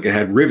suddenly looked like it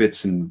had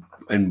rivets and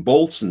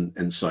bolts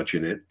and such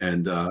in it.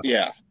 And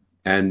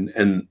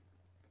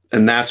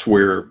and that's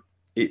where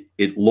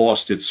it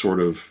lost its sort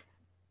of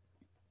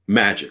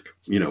magic,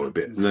 a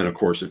bit. And then of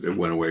course it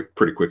went away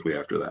pretty quickly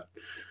after that.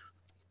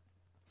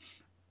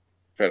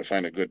 Try to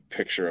find a good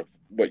picture of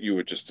what you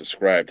had just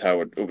described,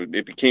 how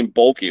it became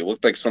bulky. It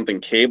looked like something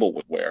Cable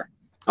would wear.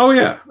 Oh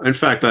yeah. In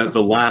fact,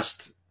 the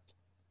last,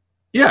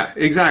 yeah,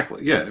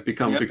 exactly. Yeah. It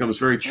becomes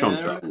very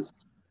chunked up.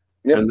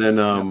 Yep. And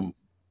then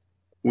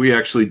we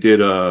actually did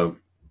the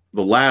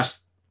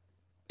last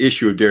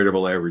issue of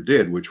Daredevil I ever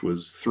did, which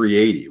was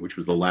 380, which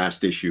was the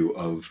last issue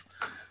of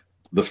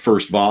the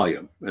first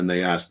volume. And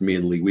they asked me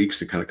and Lee Weeks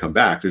to kind of come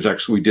back.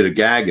 We did a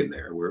gag in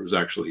there where it was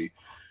actually,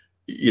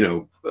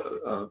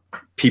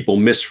 people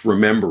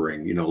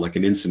misremembering, like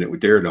an incident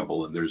with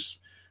Daredevil. And there's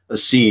a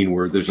scene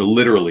where there's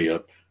literally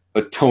a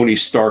Tony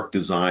Stark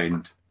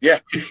designed. Yeah.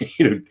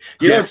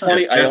 It's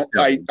funny.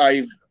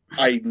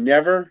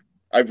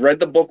 I've read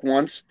the book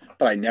once,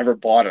 but I never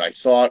bought it. I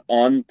saw it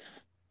on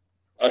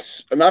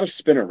not a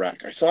spinner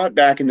rack. I saw it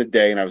back in the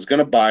day and I was going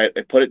to buy it.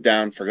 I put it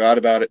down, forgot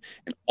about it.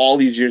 And all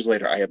these years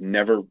later,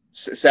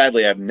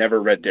 sadly, I've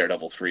never read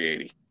Daredevil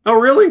 380. Oh,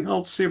 really?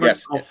 I'll see if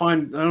Yes. I'll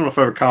find. I don't know if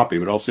I have a copy,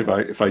 but I'll see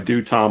if I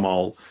do, Tom.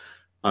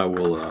 I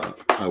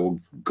will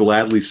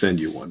gladly send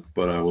you one.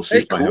 But I will see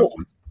if I have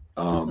one.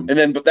 And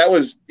then, but that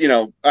was,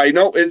 I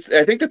know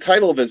I think the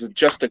title of it is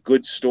Just a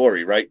Good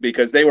Story, right?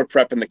 Because they were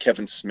prepping the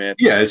Kevin Smith.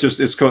 Yeah, it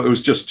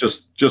was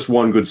just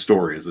one good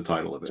story is the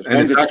title of it. And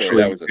it's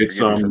actually,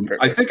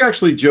 I think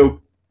actually Joe,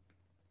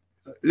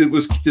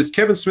 does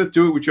Kevin Smith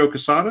do it with Joe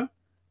Quesada?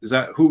 Is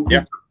that who?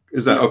 Yeah.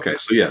 Is that okay?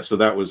 So yeah, so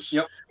that was,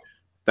 yep.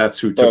 That's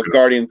who took it.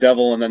 Guardian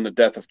Devil, and then the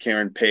death of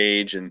Karen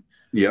Page, and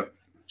yep.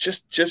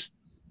 Just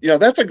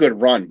that's a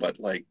good run, but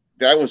like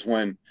that was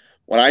when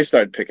I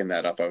started picking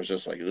that up, I was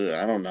just like,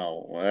 I don't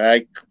know.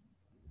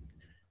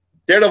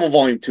 Daredevil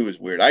Volume 2 is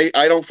weird. I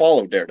don't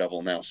follow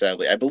Daredevil now,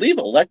 sadly. I believe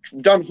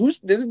Don,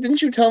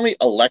 didn't you tell me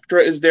Elektra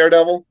is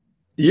Daredevil?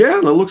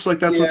 Yeah, that looks like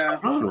that's what's going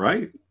on,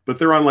 right? But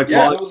they're on what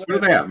are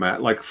they at,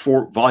 Matt? Like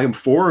Volume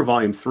 4 or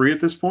Volume 3 at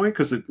this point?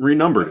 Because it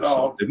renumbered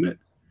itself, didn't it?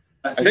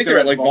 I think they're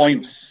at like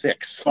Volume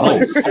 6.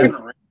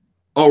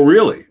 Oh,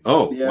 really?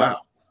 Oh, yeah.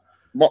 Wow.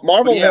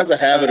 Marvel has a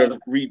habit of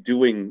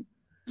redoing.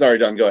 Sorry,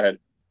 Don, go ahead.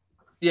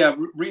 Yeah,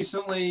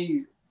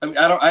 recently,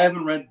 I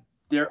haven't read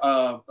their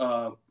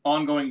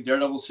ongoing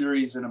Daredevil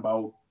series in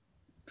about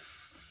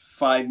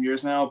 5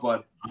 years now,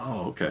 but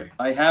okay.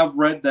 I have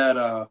read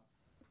that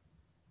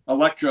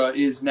Elektra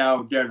is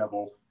now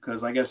Daredevil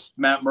because I guess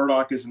Matt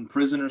Murdock is in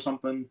prison or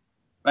something.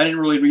 I didn't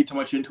really read too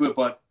much into it,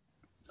 but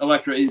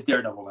Elektra is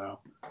Daredevil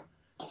now.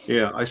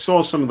 Yeah, I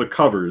saw some of the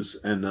covers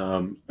and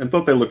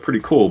thought they looked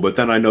pretty cool, but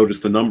then I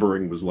noticed the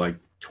numbering was like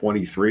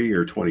 23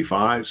 or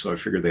 25, so I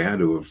figured they had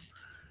to have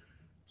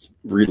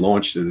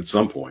relaunched it at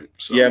some point.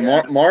 So. Yeah,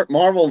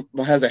 Marvel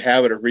has a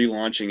habit of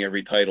relaunching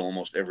every title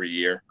almost every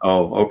year.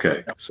 Oh,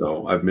 okay.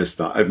 So I've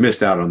missed out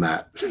on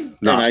that.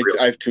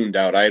 I've tuned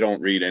out. I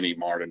don't read any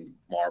modern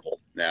Marvel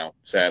now,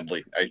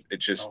 sadly. I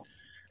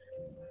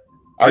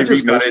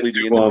read mostly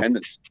the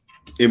independents.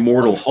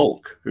 Immortal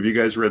Hulk. Have you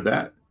guys read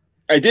that?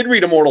 I did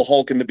read Immortal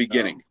Hulk in the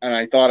beginning, and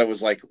I thought it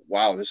was like,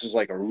 wow, this is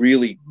like a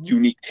really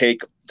unique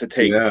take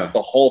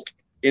the Hulk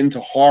into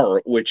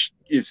horror, which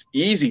is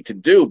easy to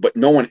do, but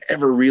no one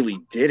ever really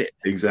did it.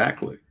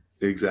 Exactly.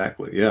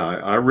 Yeah,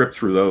 I ripped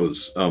through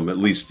those, at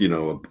least,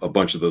 a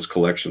bunch of those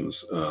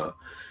collections,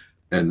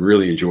 and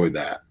really enjoyed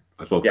that.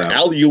 I thought that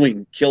Al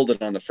Ewing killed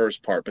it on the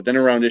first part, but then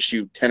around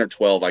issue 10 or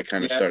 12, I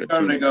kind of started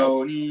to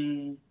go.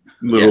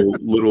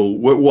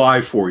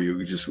 Why for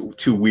you? Just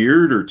too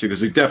weird, or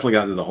because he definitely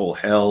got into the whole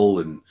hell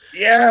and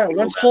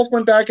once Hulk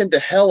went back into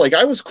hell, like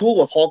I was cool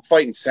with Hulk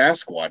fighting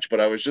Sasquatch,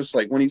 but I was just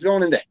like when he's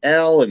going into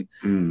hell and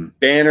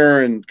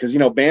Banner, and because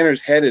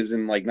Banner's head is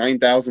in like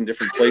 9,000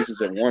 different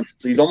places at once,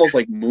 so he's almost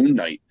like Moon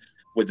Knight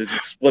with his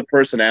split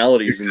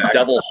personalities and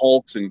Devil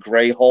Hulks and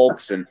Gray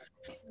Hulks and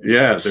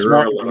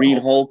smart green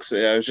Hulks.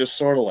 I was just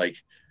sort of like,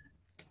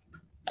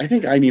 I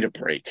think I need a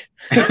break.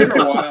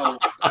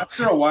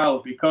 After a while,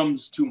 it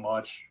becomes too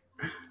much.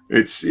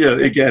 It's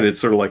again, it's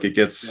sort of like it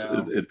gets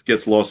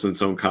lost in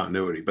its own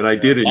continuity. But I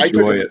did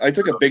enjoy it. I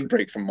took a big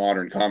break from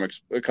modern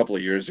comics a couple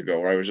of years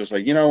ago, where I was just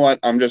like, you know what,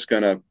 I'm just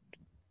gonna.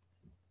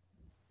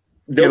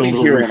 They'll be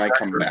here when I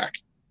come back.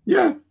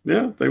 Yeah,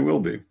 they will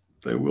be.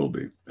 They will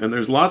be. And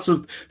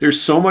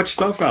there's so much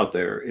stuff out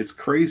there. It's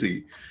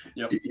crazy.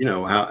 Yep.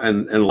 How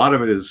and a lot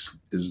of it is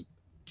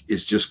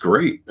just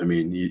great. I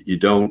mean,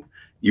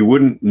 you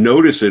wouldn't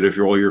notice it if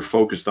all you're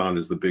focused on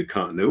is the big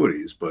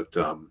continuities. But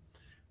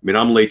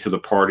I'm late to the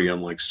party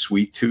on like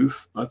Sweet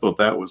Tooth. I thought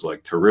that was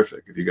like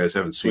terrific. If you guys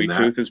haven't seen that,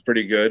 Sweet Tooth is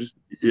pretty good.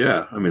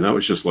 Yeah, that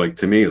was just like,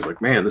 to me, it was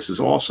like, man, this is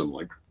awesome.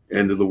 Like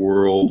end of the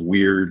world,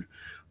 weird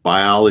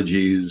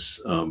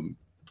biologies,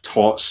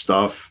 taught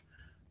stuff,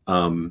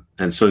 and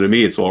so to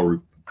me, it's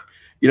all.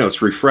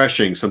 It's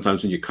refreshing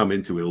sometimes when you come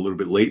into it a little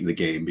bit late in the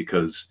game,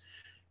 because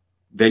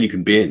then you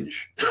can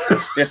binge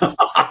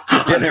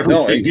on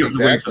everything.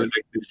 Exactly.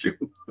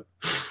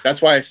 That's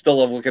why I still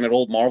love looking at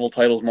old Marvel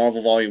titles,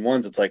 Marvel Volume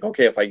 1s. It's like,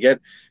 okay, if I get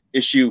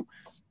issue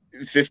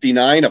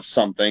 59 of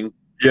something,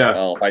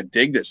 if I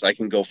dig this, I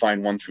can go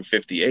find 1 through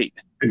 58.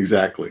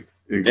 Exactly.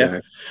 Yeah.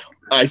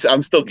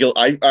 I'm still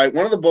guilty.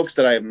 One of the books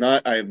that I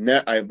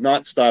have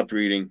not stopped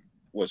reading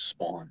was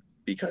Spawn,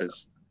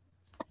 because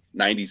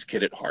 90s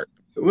kid at heart.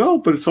 Well,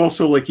 but it's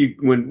also like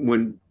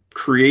when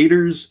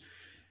creators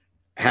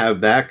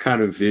have that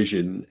kind of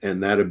vision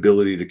and that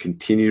ability to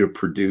continue to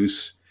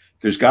produce,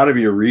 there's got to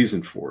be a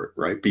reason for it,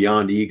 right?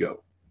 Beyond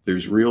ego,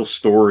 there's real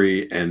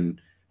story and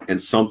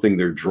something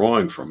they're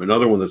drawing from.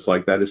 Another one that's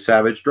like that is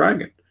Savage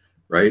Dragon,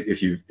 right?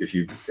 If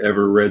you've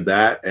ever read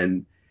that,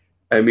 and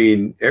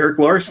Eric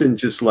Larson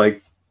just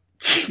like,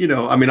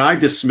 I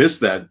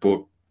dismissed that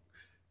book,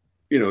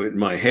 in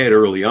my head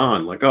early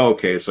on, like, oh,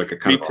 okay, it's like a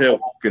kind of a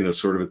Hulk and a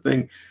sort of a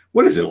thing.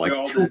 What is it, like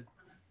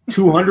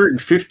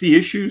 250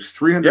 issues,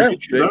 300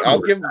 issues? I'll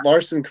give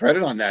Larson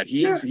credit on that.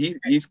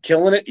 He's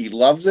killing it. He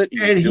loves it.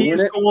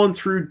 He's going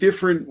through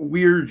different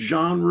weird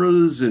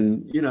genres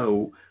and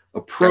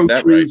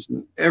approaches.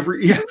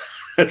 Right.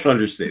 That's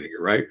understating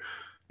it, right?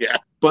 Yeah,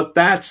 but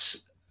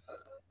that's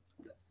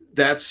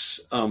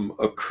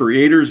a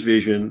creator's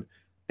vision,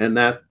 and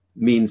that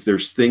means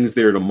there's things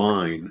there to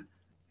mine,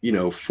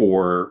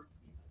 for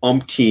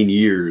umpteen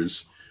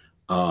years,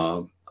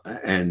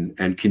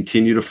 and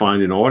continue to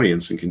find an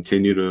audience and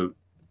continue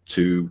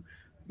to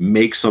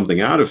make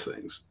something out of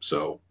things.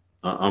 So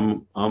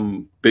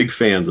I'm big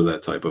fans of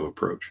that type of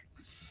approach.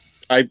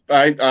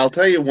 I'll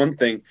tell you one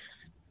thing,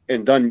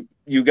 and Dunn,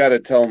 you got to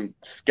tell him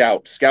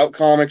Scout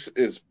Comics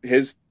is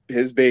his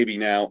baby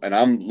now, and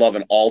I'm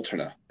loving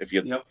Alterna. If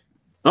you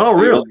Oh,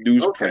 really?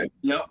 Newsprint.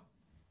 Yep.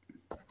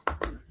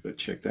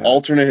 Check that.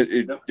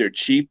 Alterna, they're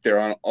cheap. They're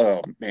on.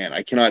 Oh man,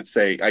 I cannot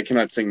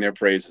sing their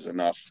praises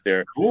enough.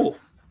 They're cool.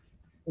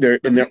 They're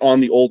on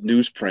the old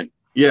newsprint.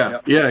 Yeah.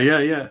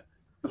 The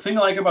thing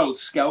I like about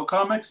Scout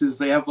Comics is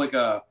they have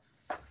an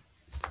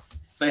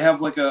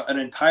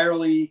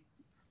entirely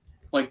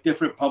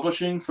different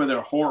publishing for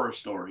their horror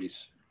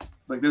stories.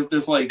 Like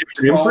there's like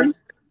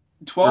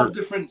 12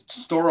 different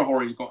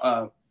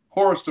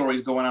horror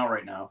stories going out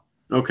right now.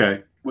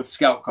 Okay. With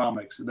Scout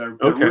Comics, they're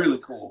really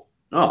cool.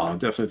 Oh, I'll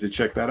definitely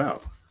check that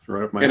out. It's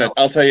right up my alley.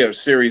 I'll tell you a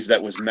series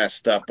that was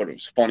messed up, but it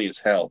was funny as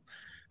hell,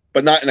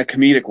 but not in a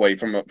comedic way.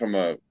 From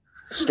a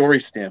story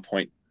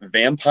standpoint,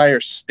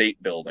 Vampire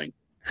State Building.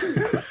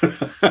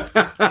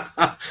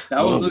 that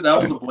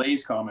was a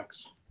Blaze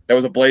Comics. That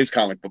was a Blaze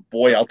comic, but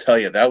boy, I'll tell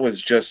you, that was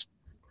just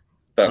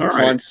the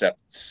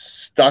concept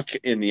stuck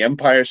in the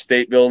Empire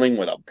State Building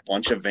with a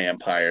bunch of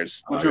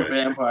vampires. That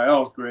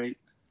was great.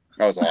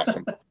 That was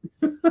awesome.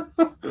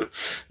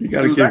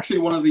 It was actually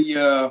one of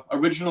the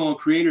original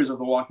creators of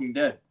The Walking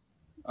Dead.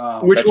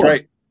 Which that's one?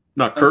 right.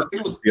 Not Kirk. I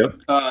think it was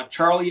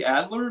Charlie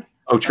Adler.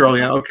 Oh,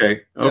 Charlie.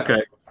 Okay.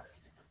 Okay.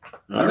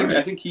 Yeah.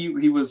 I think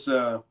he was.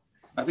 I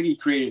think he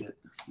created it.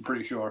 I'm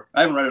pretty sure.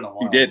 I haven't read it in a while.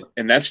 He did,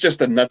 and that's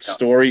just a nuts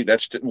story.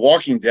 That's just,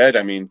 Walking Dead.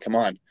 I mean, come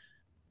on.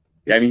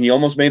 I mean, he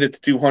almost made it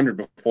to 200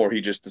 before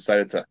he just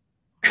decided to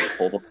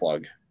pull the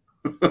plug.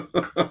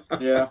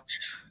 Yeah.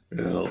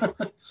 Well,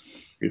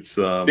 it's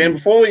Dan,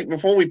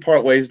 before we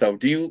part ways though,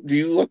 do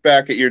you look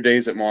back at your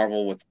days at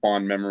Marvel with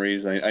fond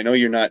memories? I know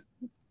you're not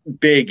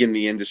big in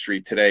the industry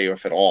today, or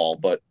if at all,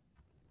 but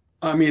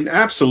I mean,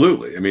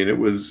 absolutely. I mean, it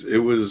was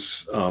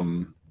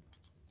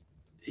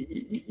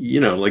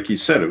like you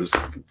said, it was,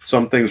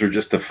 some things are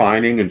just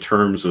defining in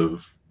terms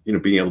of,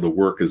 being able to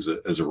work as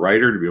a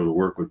writer, to be able to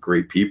work with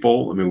great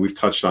people. I mean, we've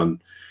touched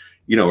on,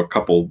 a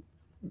couple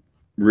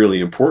really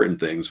important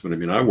things, but I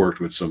mean, I worked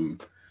with some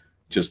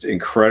just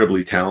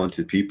incredibly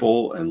talented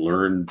people and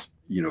learned,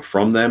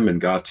 from them,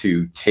 and got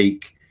to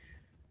take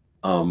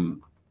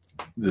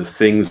the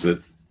things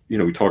that,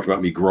 we talked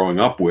about me growing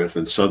up with,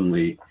 and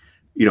suddenly,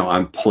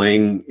 I'm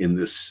playing in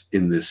this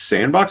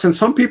sandbox. And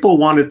some people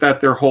wanted that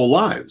their whole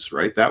lives,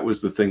 right? That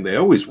was the thing they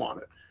always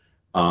wanted.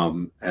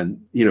 And,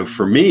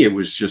 for me, it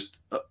was just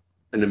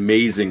an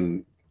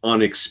amazing,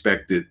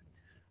 unexpected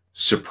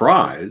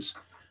surprise.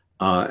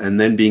 And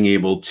then being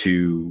able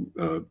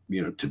to,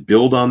 to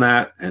build on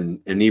that.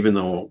 And even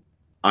though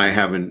I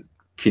haven't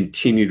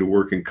continued to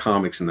work in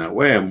comics in that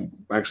way, I'm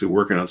actually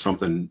working on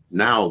something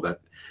now that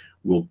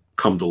will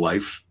come to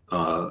life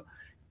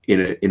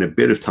in a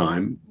bit of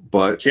time.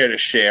 But care to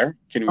share?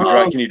 Can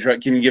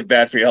you give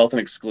Bad for Your Health an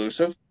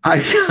exclusive? I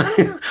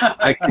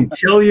can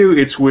tell you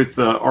it's with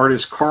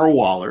artist Carl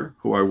Waller,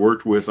 who I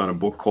worked with on a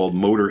book called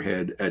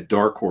Motorhead at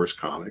Dark Horse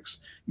Comics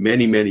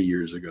many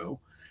years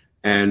ago.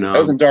 And that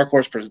was in Dark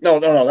Horse. No,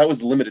 that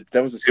was limited.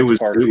 That was the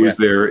 6-part. It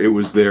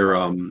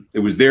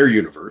was their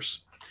universe,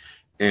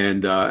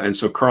 and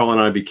so Carl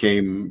and I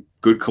became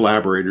good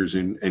collaborators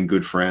and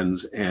good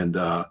friends, and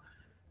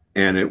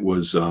it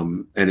was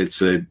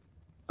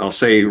I'll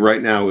say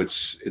right now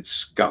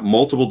it's got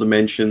multiple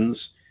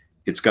dimensions.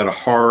 It's got a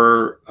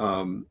horror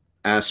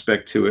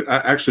aspect to it.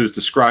 Actually, it was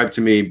described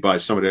to me by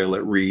somebody I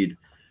let read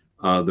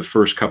the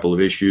first couple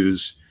of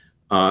issues.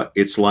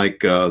 It's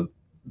like The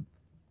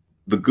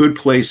Good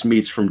Place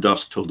meets From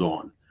Dusk Till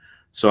Dawn.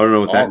 So I don't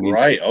know what that means.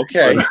 Right.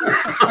 Okay.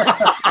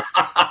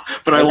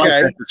 But I like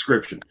that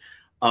description.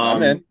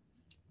 I'm in.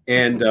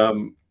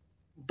 And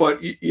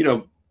but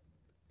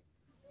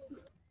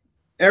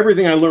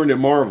everything I learned at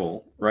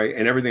Marvel, right,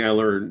 and everything I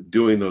learned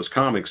doing those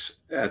comics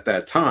at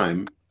that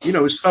time,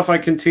 is stuff I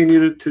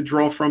continue to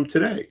draw from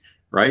today,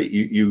 right?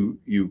 You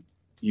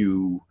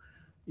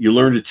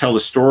learn to tell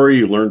a story,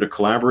 you learn to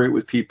collaborate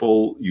with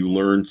people, you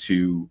learn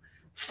to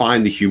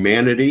find the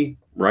humanity,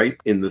 right,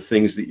 in the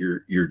things that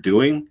you're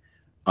doing,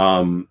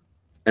 and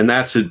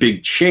that's a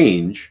big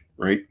change,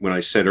 right? When I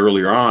said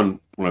earlier on,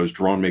 when I was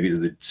drawn maybe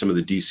to some of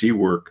the DC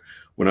work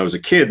when I was a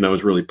kid, and I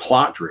was really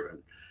plot driven,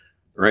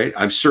 right?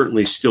 I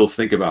certainly still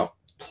think about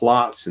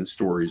plots and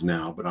stories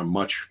now, but I'm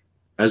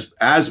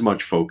as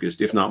much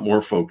focused, if not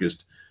more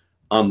focused,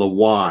 on the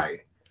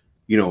why,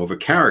 of a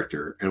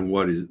character, and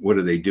what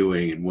are they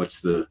doing, and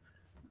what's the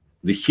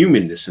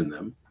humanness in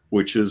them,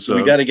 which is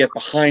we got to get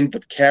behind the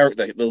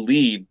character, the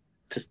lead,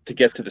 to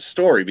get to the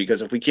story,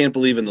 because if we can't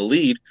believe in the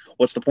lead,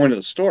 what's the point of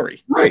the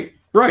story? Right.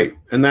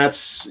 And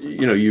that's,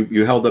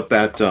 you held up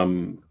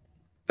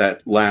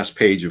that last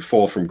page of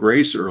Fall from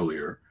Grace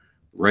earlier,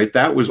 right?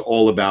 That was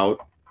all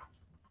about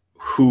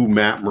who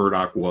Matt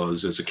Murdock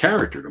was as a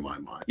character, to my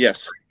mind.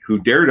 Yes. who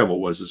Daredevil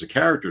was as a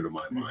character to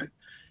my mind.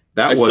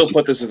 I still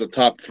put this as a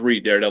top 3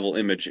 Daredevil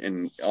image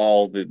in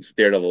all the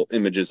Daredevil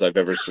images I've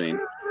ever seen.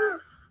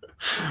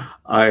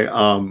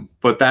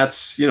 But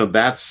that's, you know,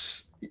 that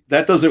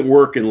doesn't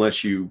work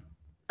unless you,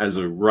 as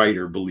a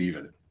writer, believe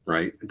in it,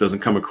 right? It doesn't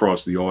come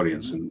across the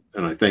audience. And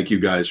I thank you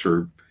guys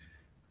for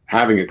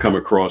having it come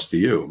across to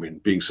you. I mean,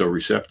 being so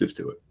receptive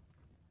to it.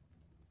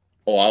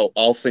 Oh,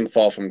 I'll sing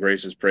Fall from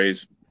Grace's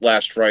praise.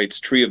 Last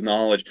Rites, Tree of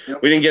Knowledge.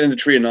 Yep. We didn't get into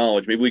Tree of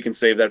Knowledge. Maybe we can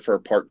save that for a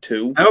part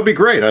 2. That would be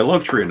great. I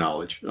love Tree of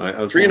Knowledge.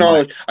 Tree of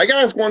Knowledge. I got to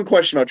ask one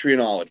question about Tree of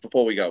Knowledge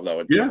before we go,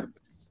 though. Yeah.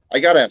 I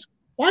got to ask,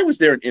 why was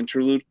there an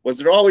interlude? Was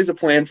there always a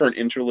plan for an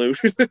interlude?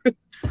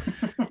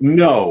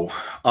 No,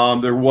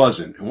 there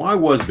wasn't. And why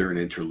was there an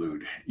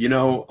interlude? You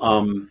know,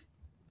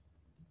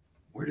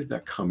 where did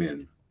that come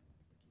in?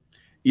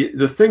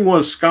 The thing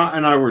was, Scott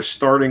and I were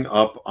starting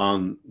up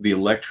on the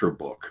Elektra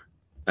book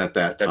at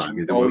that time.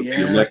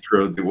 The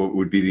Elektra, what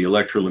would be the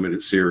Elektra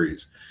limited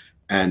series,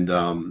 and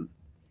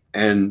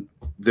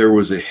there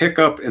was a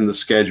hiccup in the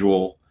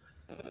schedule,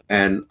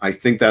 and I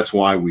think that's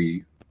why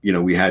we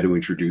had to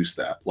introduce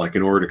that, like,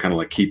 in order to kind of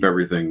like keep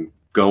everything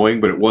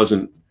going, but it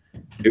wasn't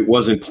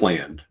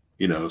planned,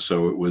 you know.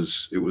 So it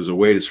was a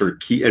way to sort of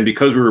keep, and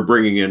because we were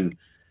bringing in,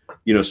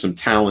 you know, some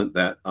talent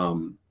that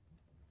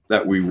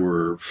that we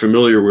were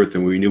familiar with,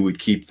 and we knew would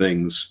keep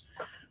things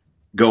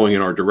going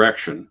in our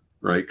direction.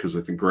 Right, because I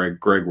think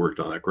Greg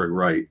worked on that. Greg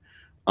Wright.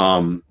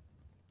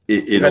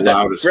 It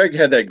allowed us. Greg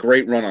had that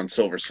great run on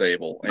Silver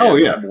Sable. And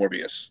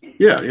Morbius.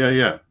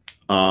 Yeah.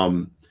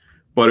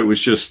 But it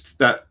was just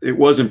that it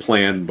wasn't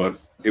planned, but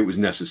it was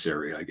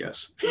necessary, I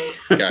guess.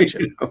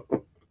 Gotcha. You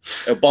know?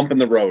 A bump in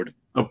the road.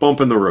 A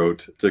bump in the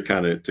road to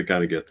kind of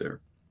get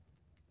there.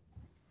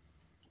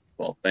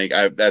 Well,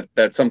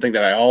 that's something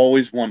that I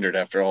always wondered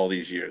after all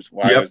these years.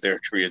 Why was there a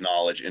Tree of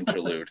Knowledge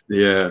interlude?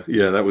 Yeah,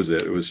 that was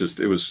it. It was just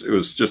a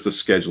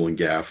scheduling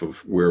gaffe of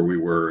where we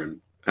were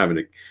and having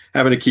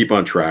to keep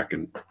on track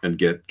and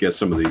get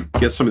some of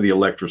the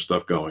Elektra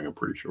stuff going. I'm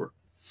pretty sure.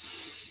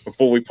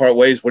 Before we part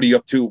ways, what are you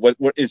up to? What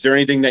is there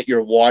anything that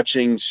you're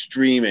watching,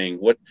 streaming?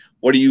 What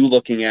are you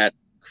looking at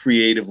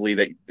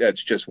creatively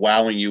that's just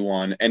wowing you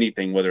on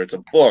anything, whether it's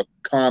a book,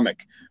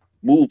 comic,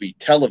 movie,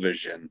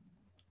 television?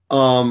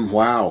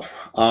 Wow.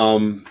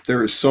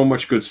 There is so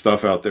much good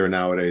stuff out there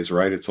nowadays,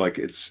 right? It's like,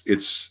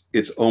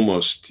 it's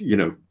almost, you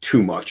know,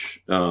 too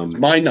much. It's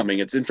mind numbing.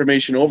 It's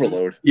information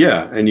overload.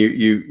 Yeah. And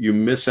you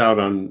miss out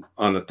on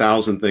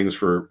 1,000 things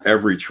for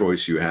every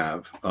choice you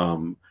have.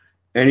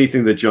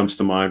 Anything that jumps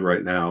to mind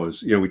right now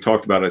is, you know, we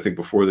talked about, I think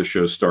before the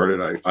show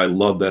started, I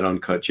love that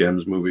Uncut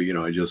Gems movie. You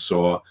know, I just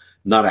saw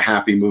not a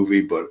happy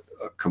movie, but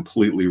a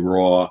completely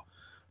raw,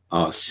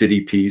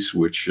 city piece,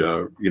 which,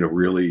 you know,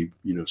 really,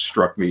 you know,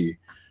 struck me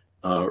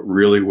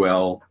really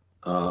well.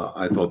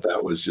 I thought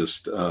that was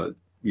just,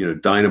 you know,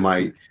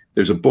 dynamite.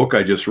 There's a book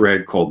I just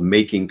read called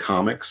Making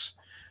Comics,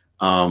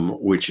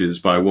 which is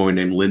by a woman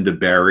named Linda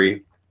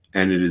Barry.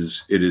 And it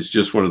is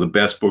just one of the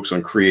best books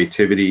on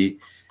creativity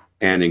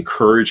and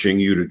encouraging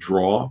you to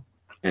draw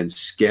and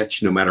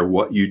sketch no matter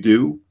what you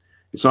do.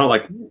 It's not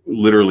like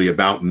literally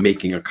about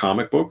making a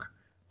comic book,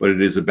 but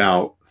it is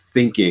about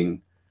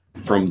thinking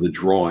from the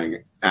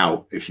drawing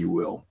out, if you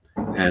will.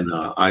 And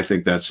I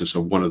think that's just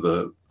one of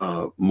the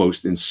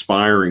most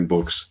inspiring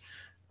books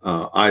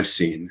I've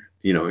seen,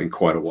 you know, in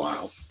quite a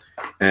while.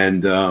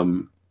 And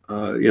you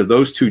know,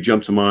 those two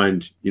jump to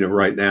mind, you know,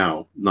 right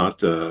now.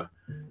 Not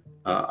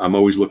I'm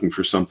always looking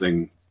for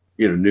something,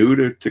 you know,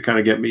 new to kind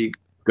of get me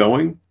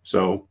going.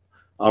 So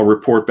I'll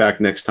report back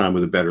next time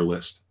with a better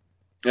list.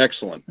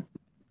 Excellent.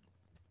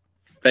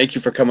 Thank you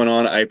for coming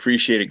on. I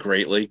appreciate it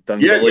greatly.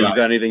 Dunzilla, you got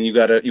anything you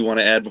want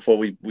to add before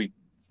we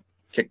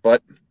kick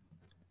butt?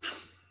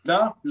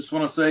 No, just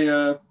want to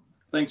say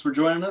thanks for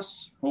joining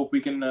us. Hope we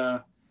can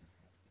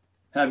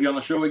have you on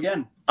the show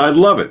again. I'd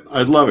love it.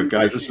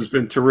 Guys. This has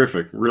been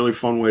terrific. Really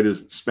fun way to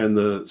spend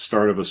the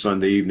start of a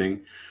Sunday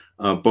evening.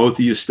 Both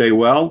of you stay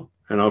well,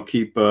 and I'll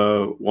keep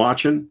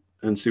watching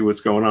and see what's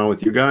going on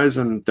with you guys,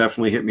 and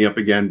definitely hit me up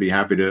again. Be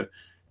happy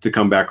to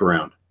come back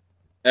around.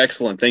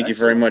 Excellent. Thank you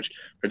very much.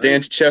 For Dan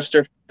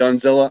Chichester,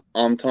 Dunzilla,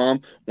 I'm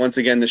Tom. Once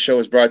again, the show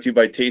is brought to you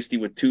by Tasty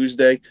with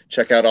Tuesday.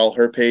 Check out all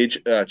her page.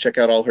 Check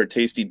out all her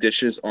tasty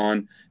dishes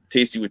on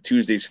Tasty with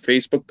Tuesday's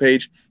Facebook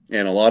page.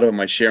 And a lot of them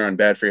I share on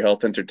Bad for Your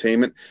Health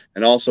Entertainment.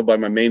 And also by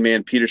my main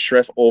man, Peter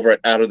Schreff, over at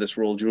Out of This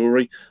World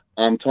Jewelry.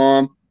 I'm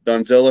Tom,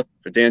 Dunzilla,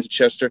 for Dan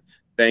Chichester.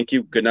 Thank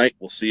you. Good night.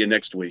 We'll see you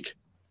next week.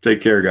 Take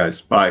care,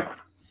 guys. Bye.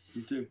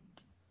 You too.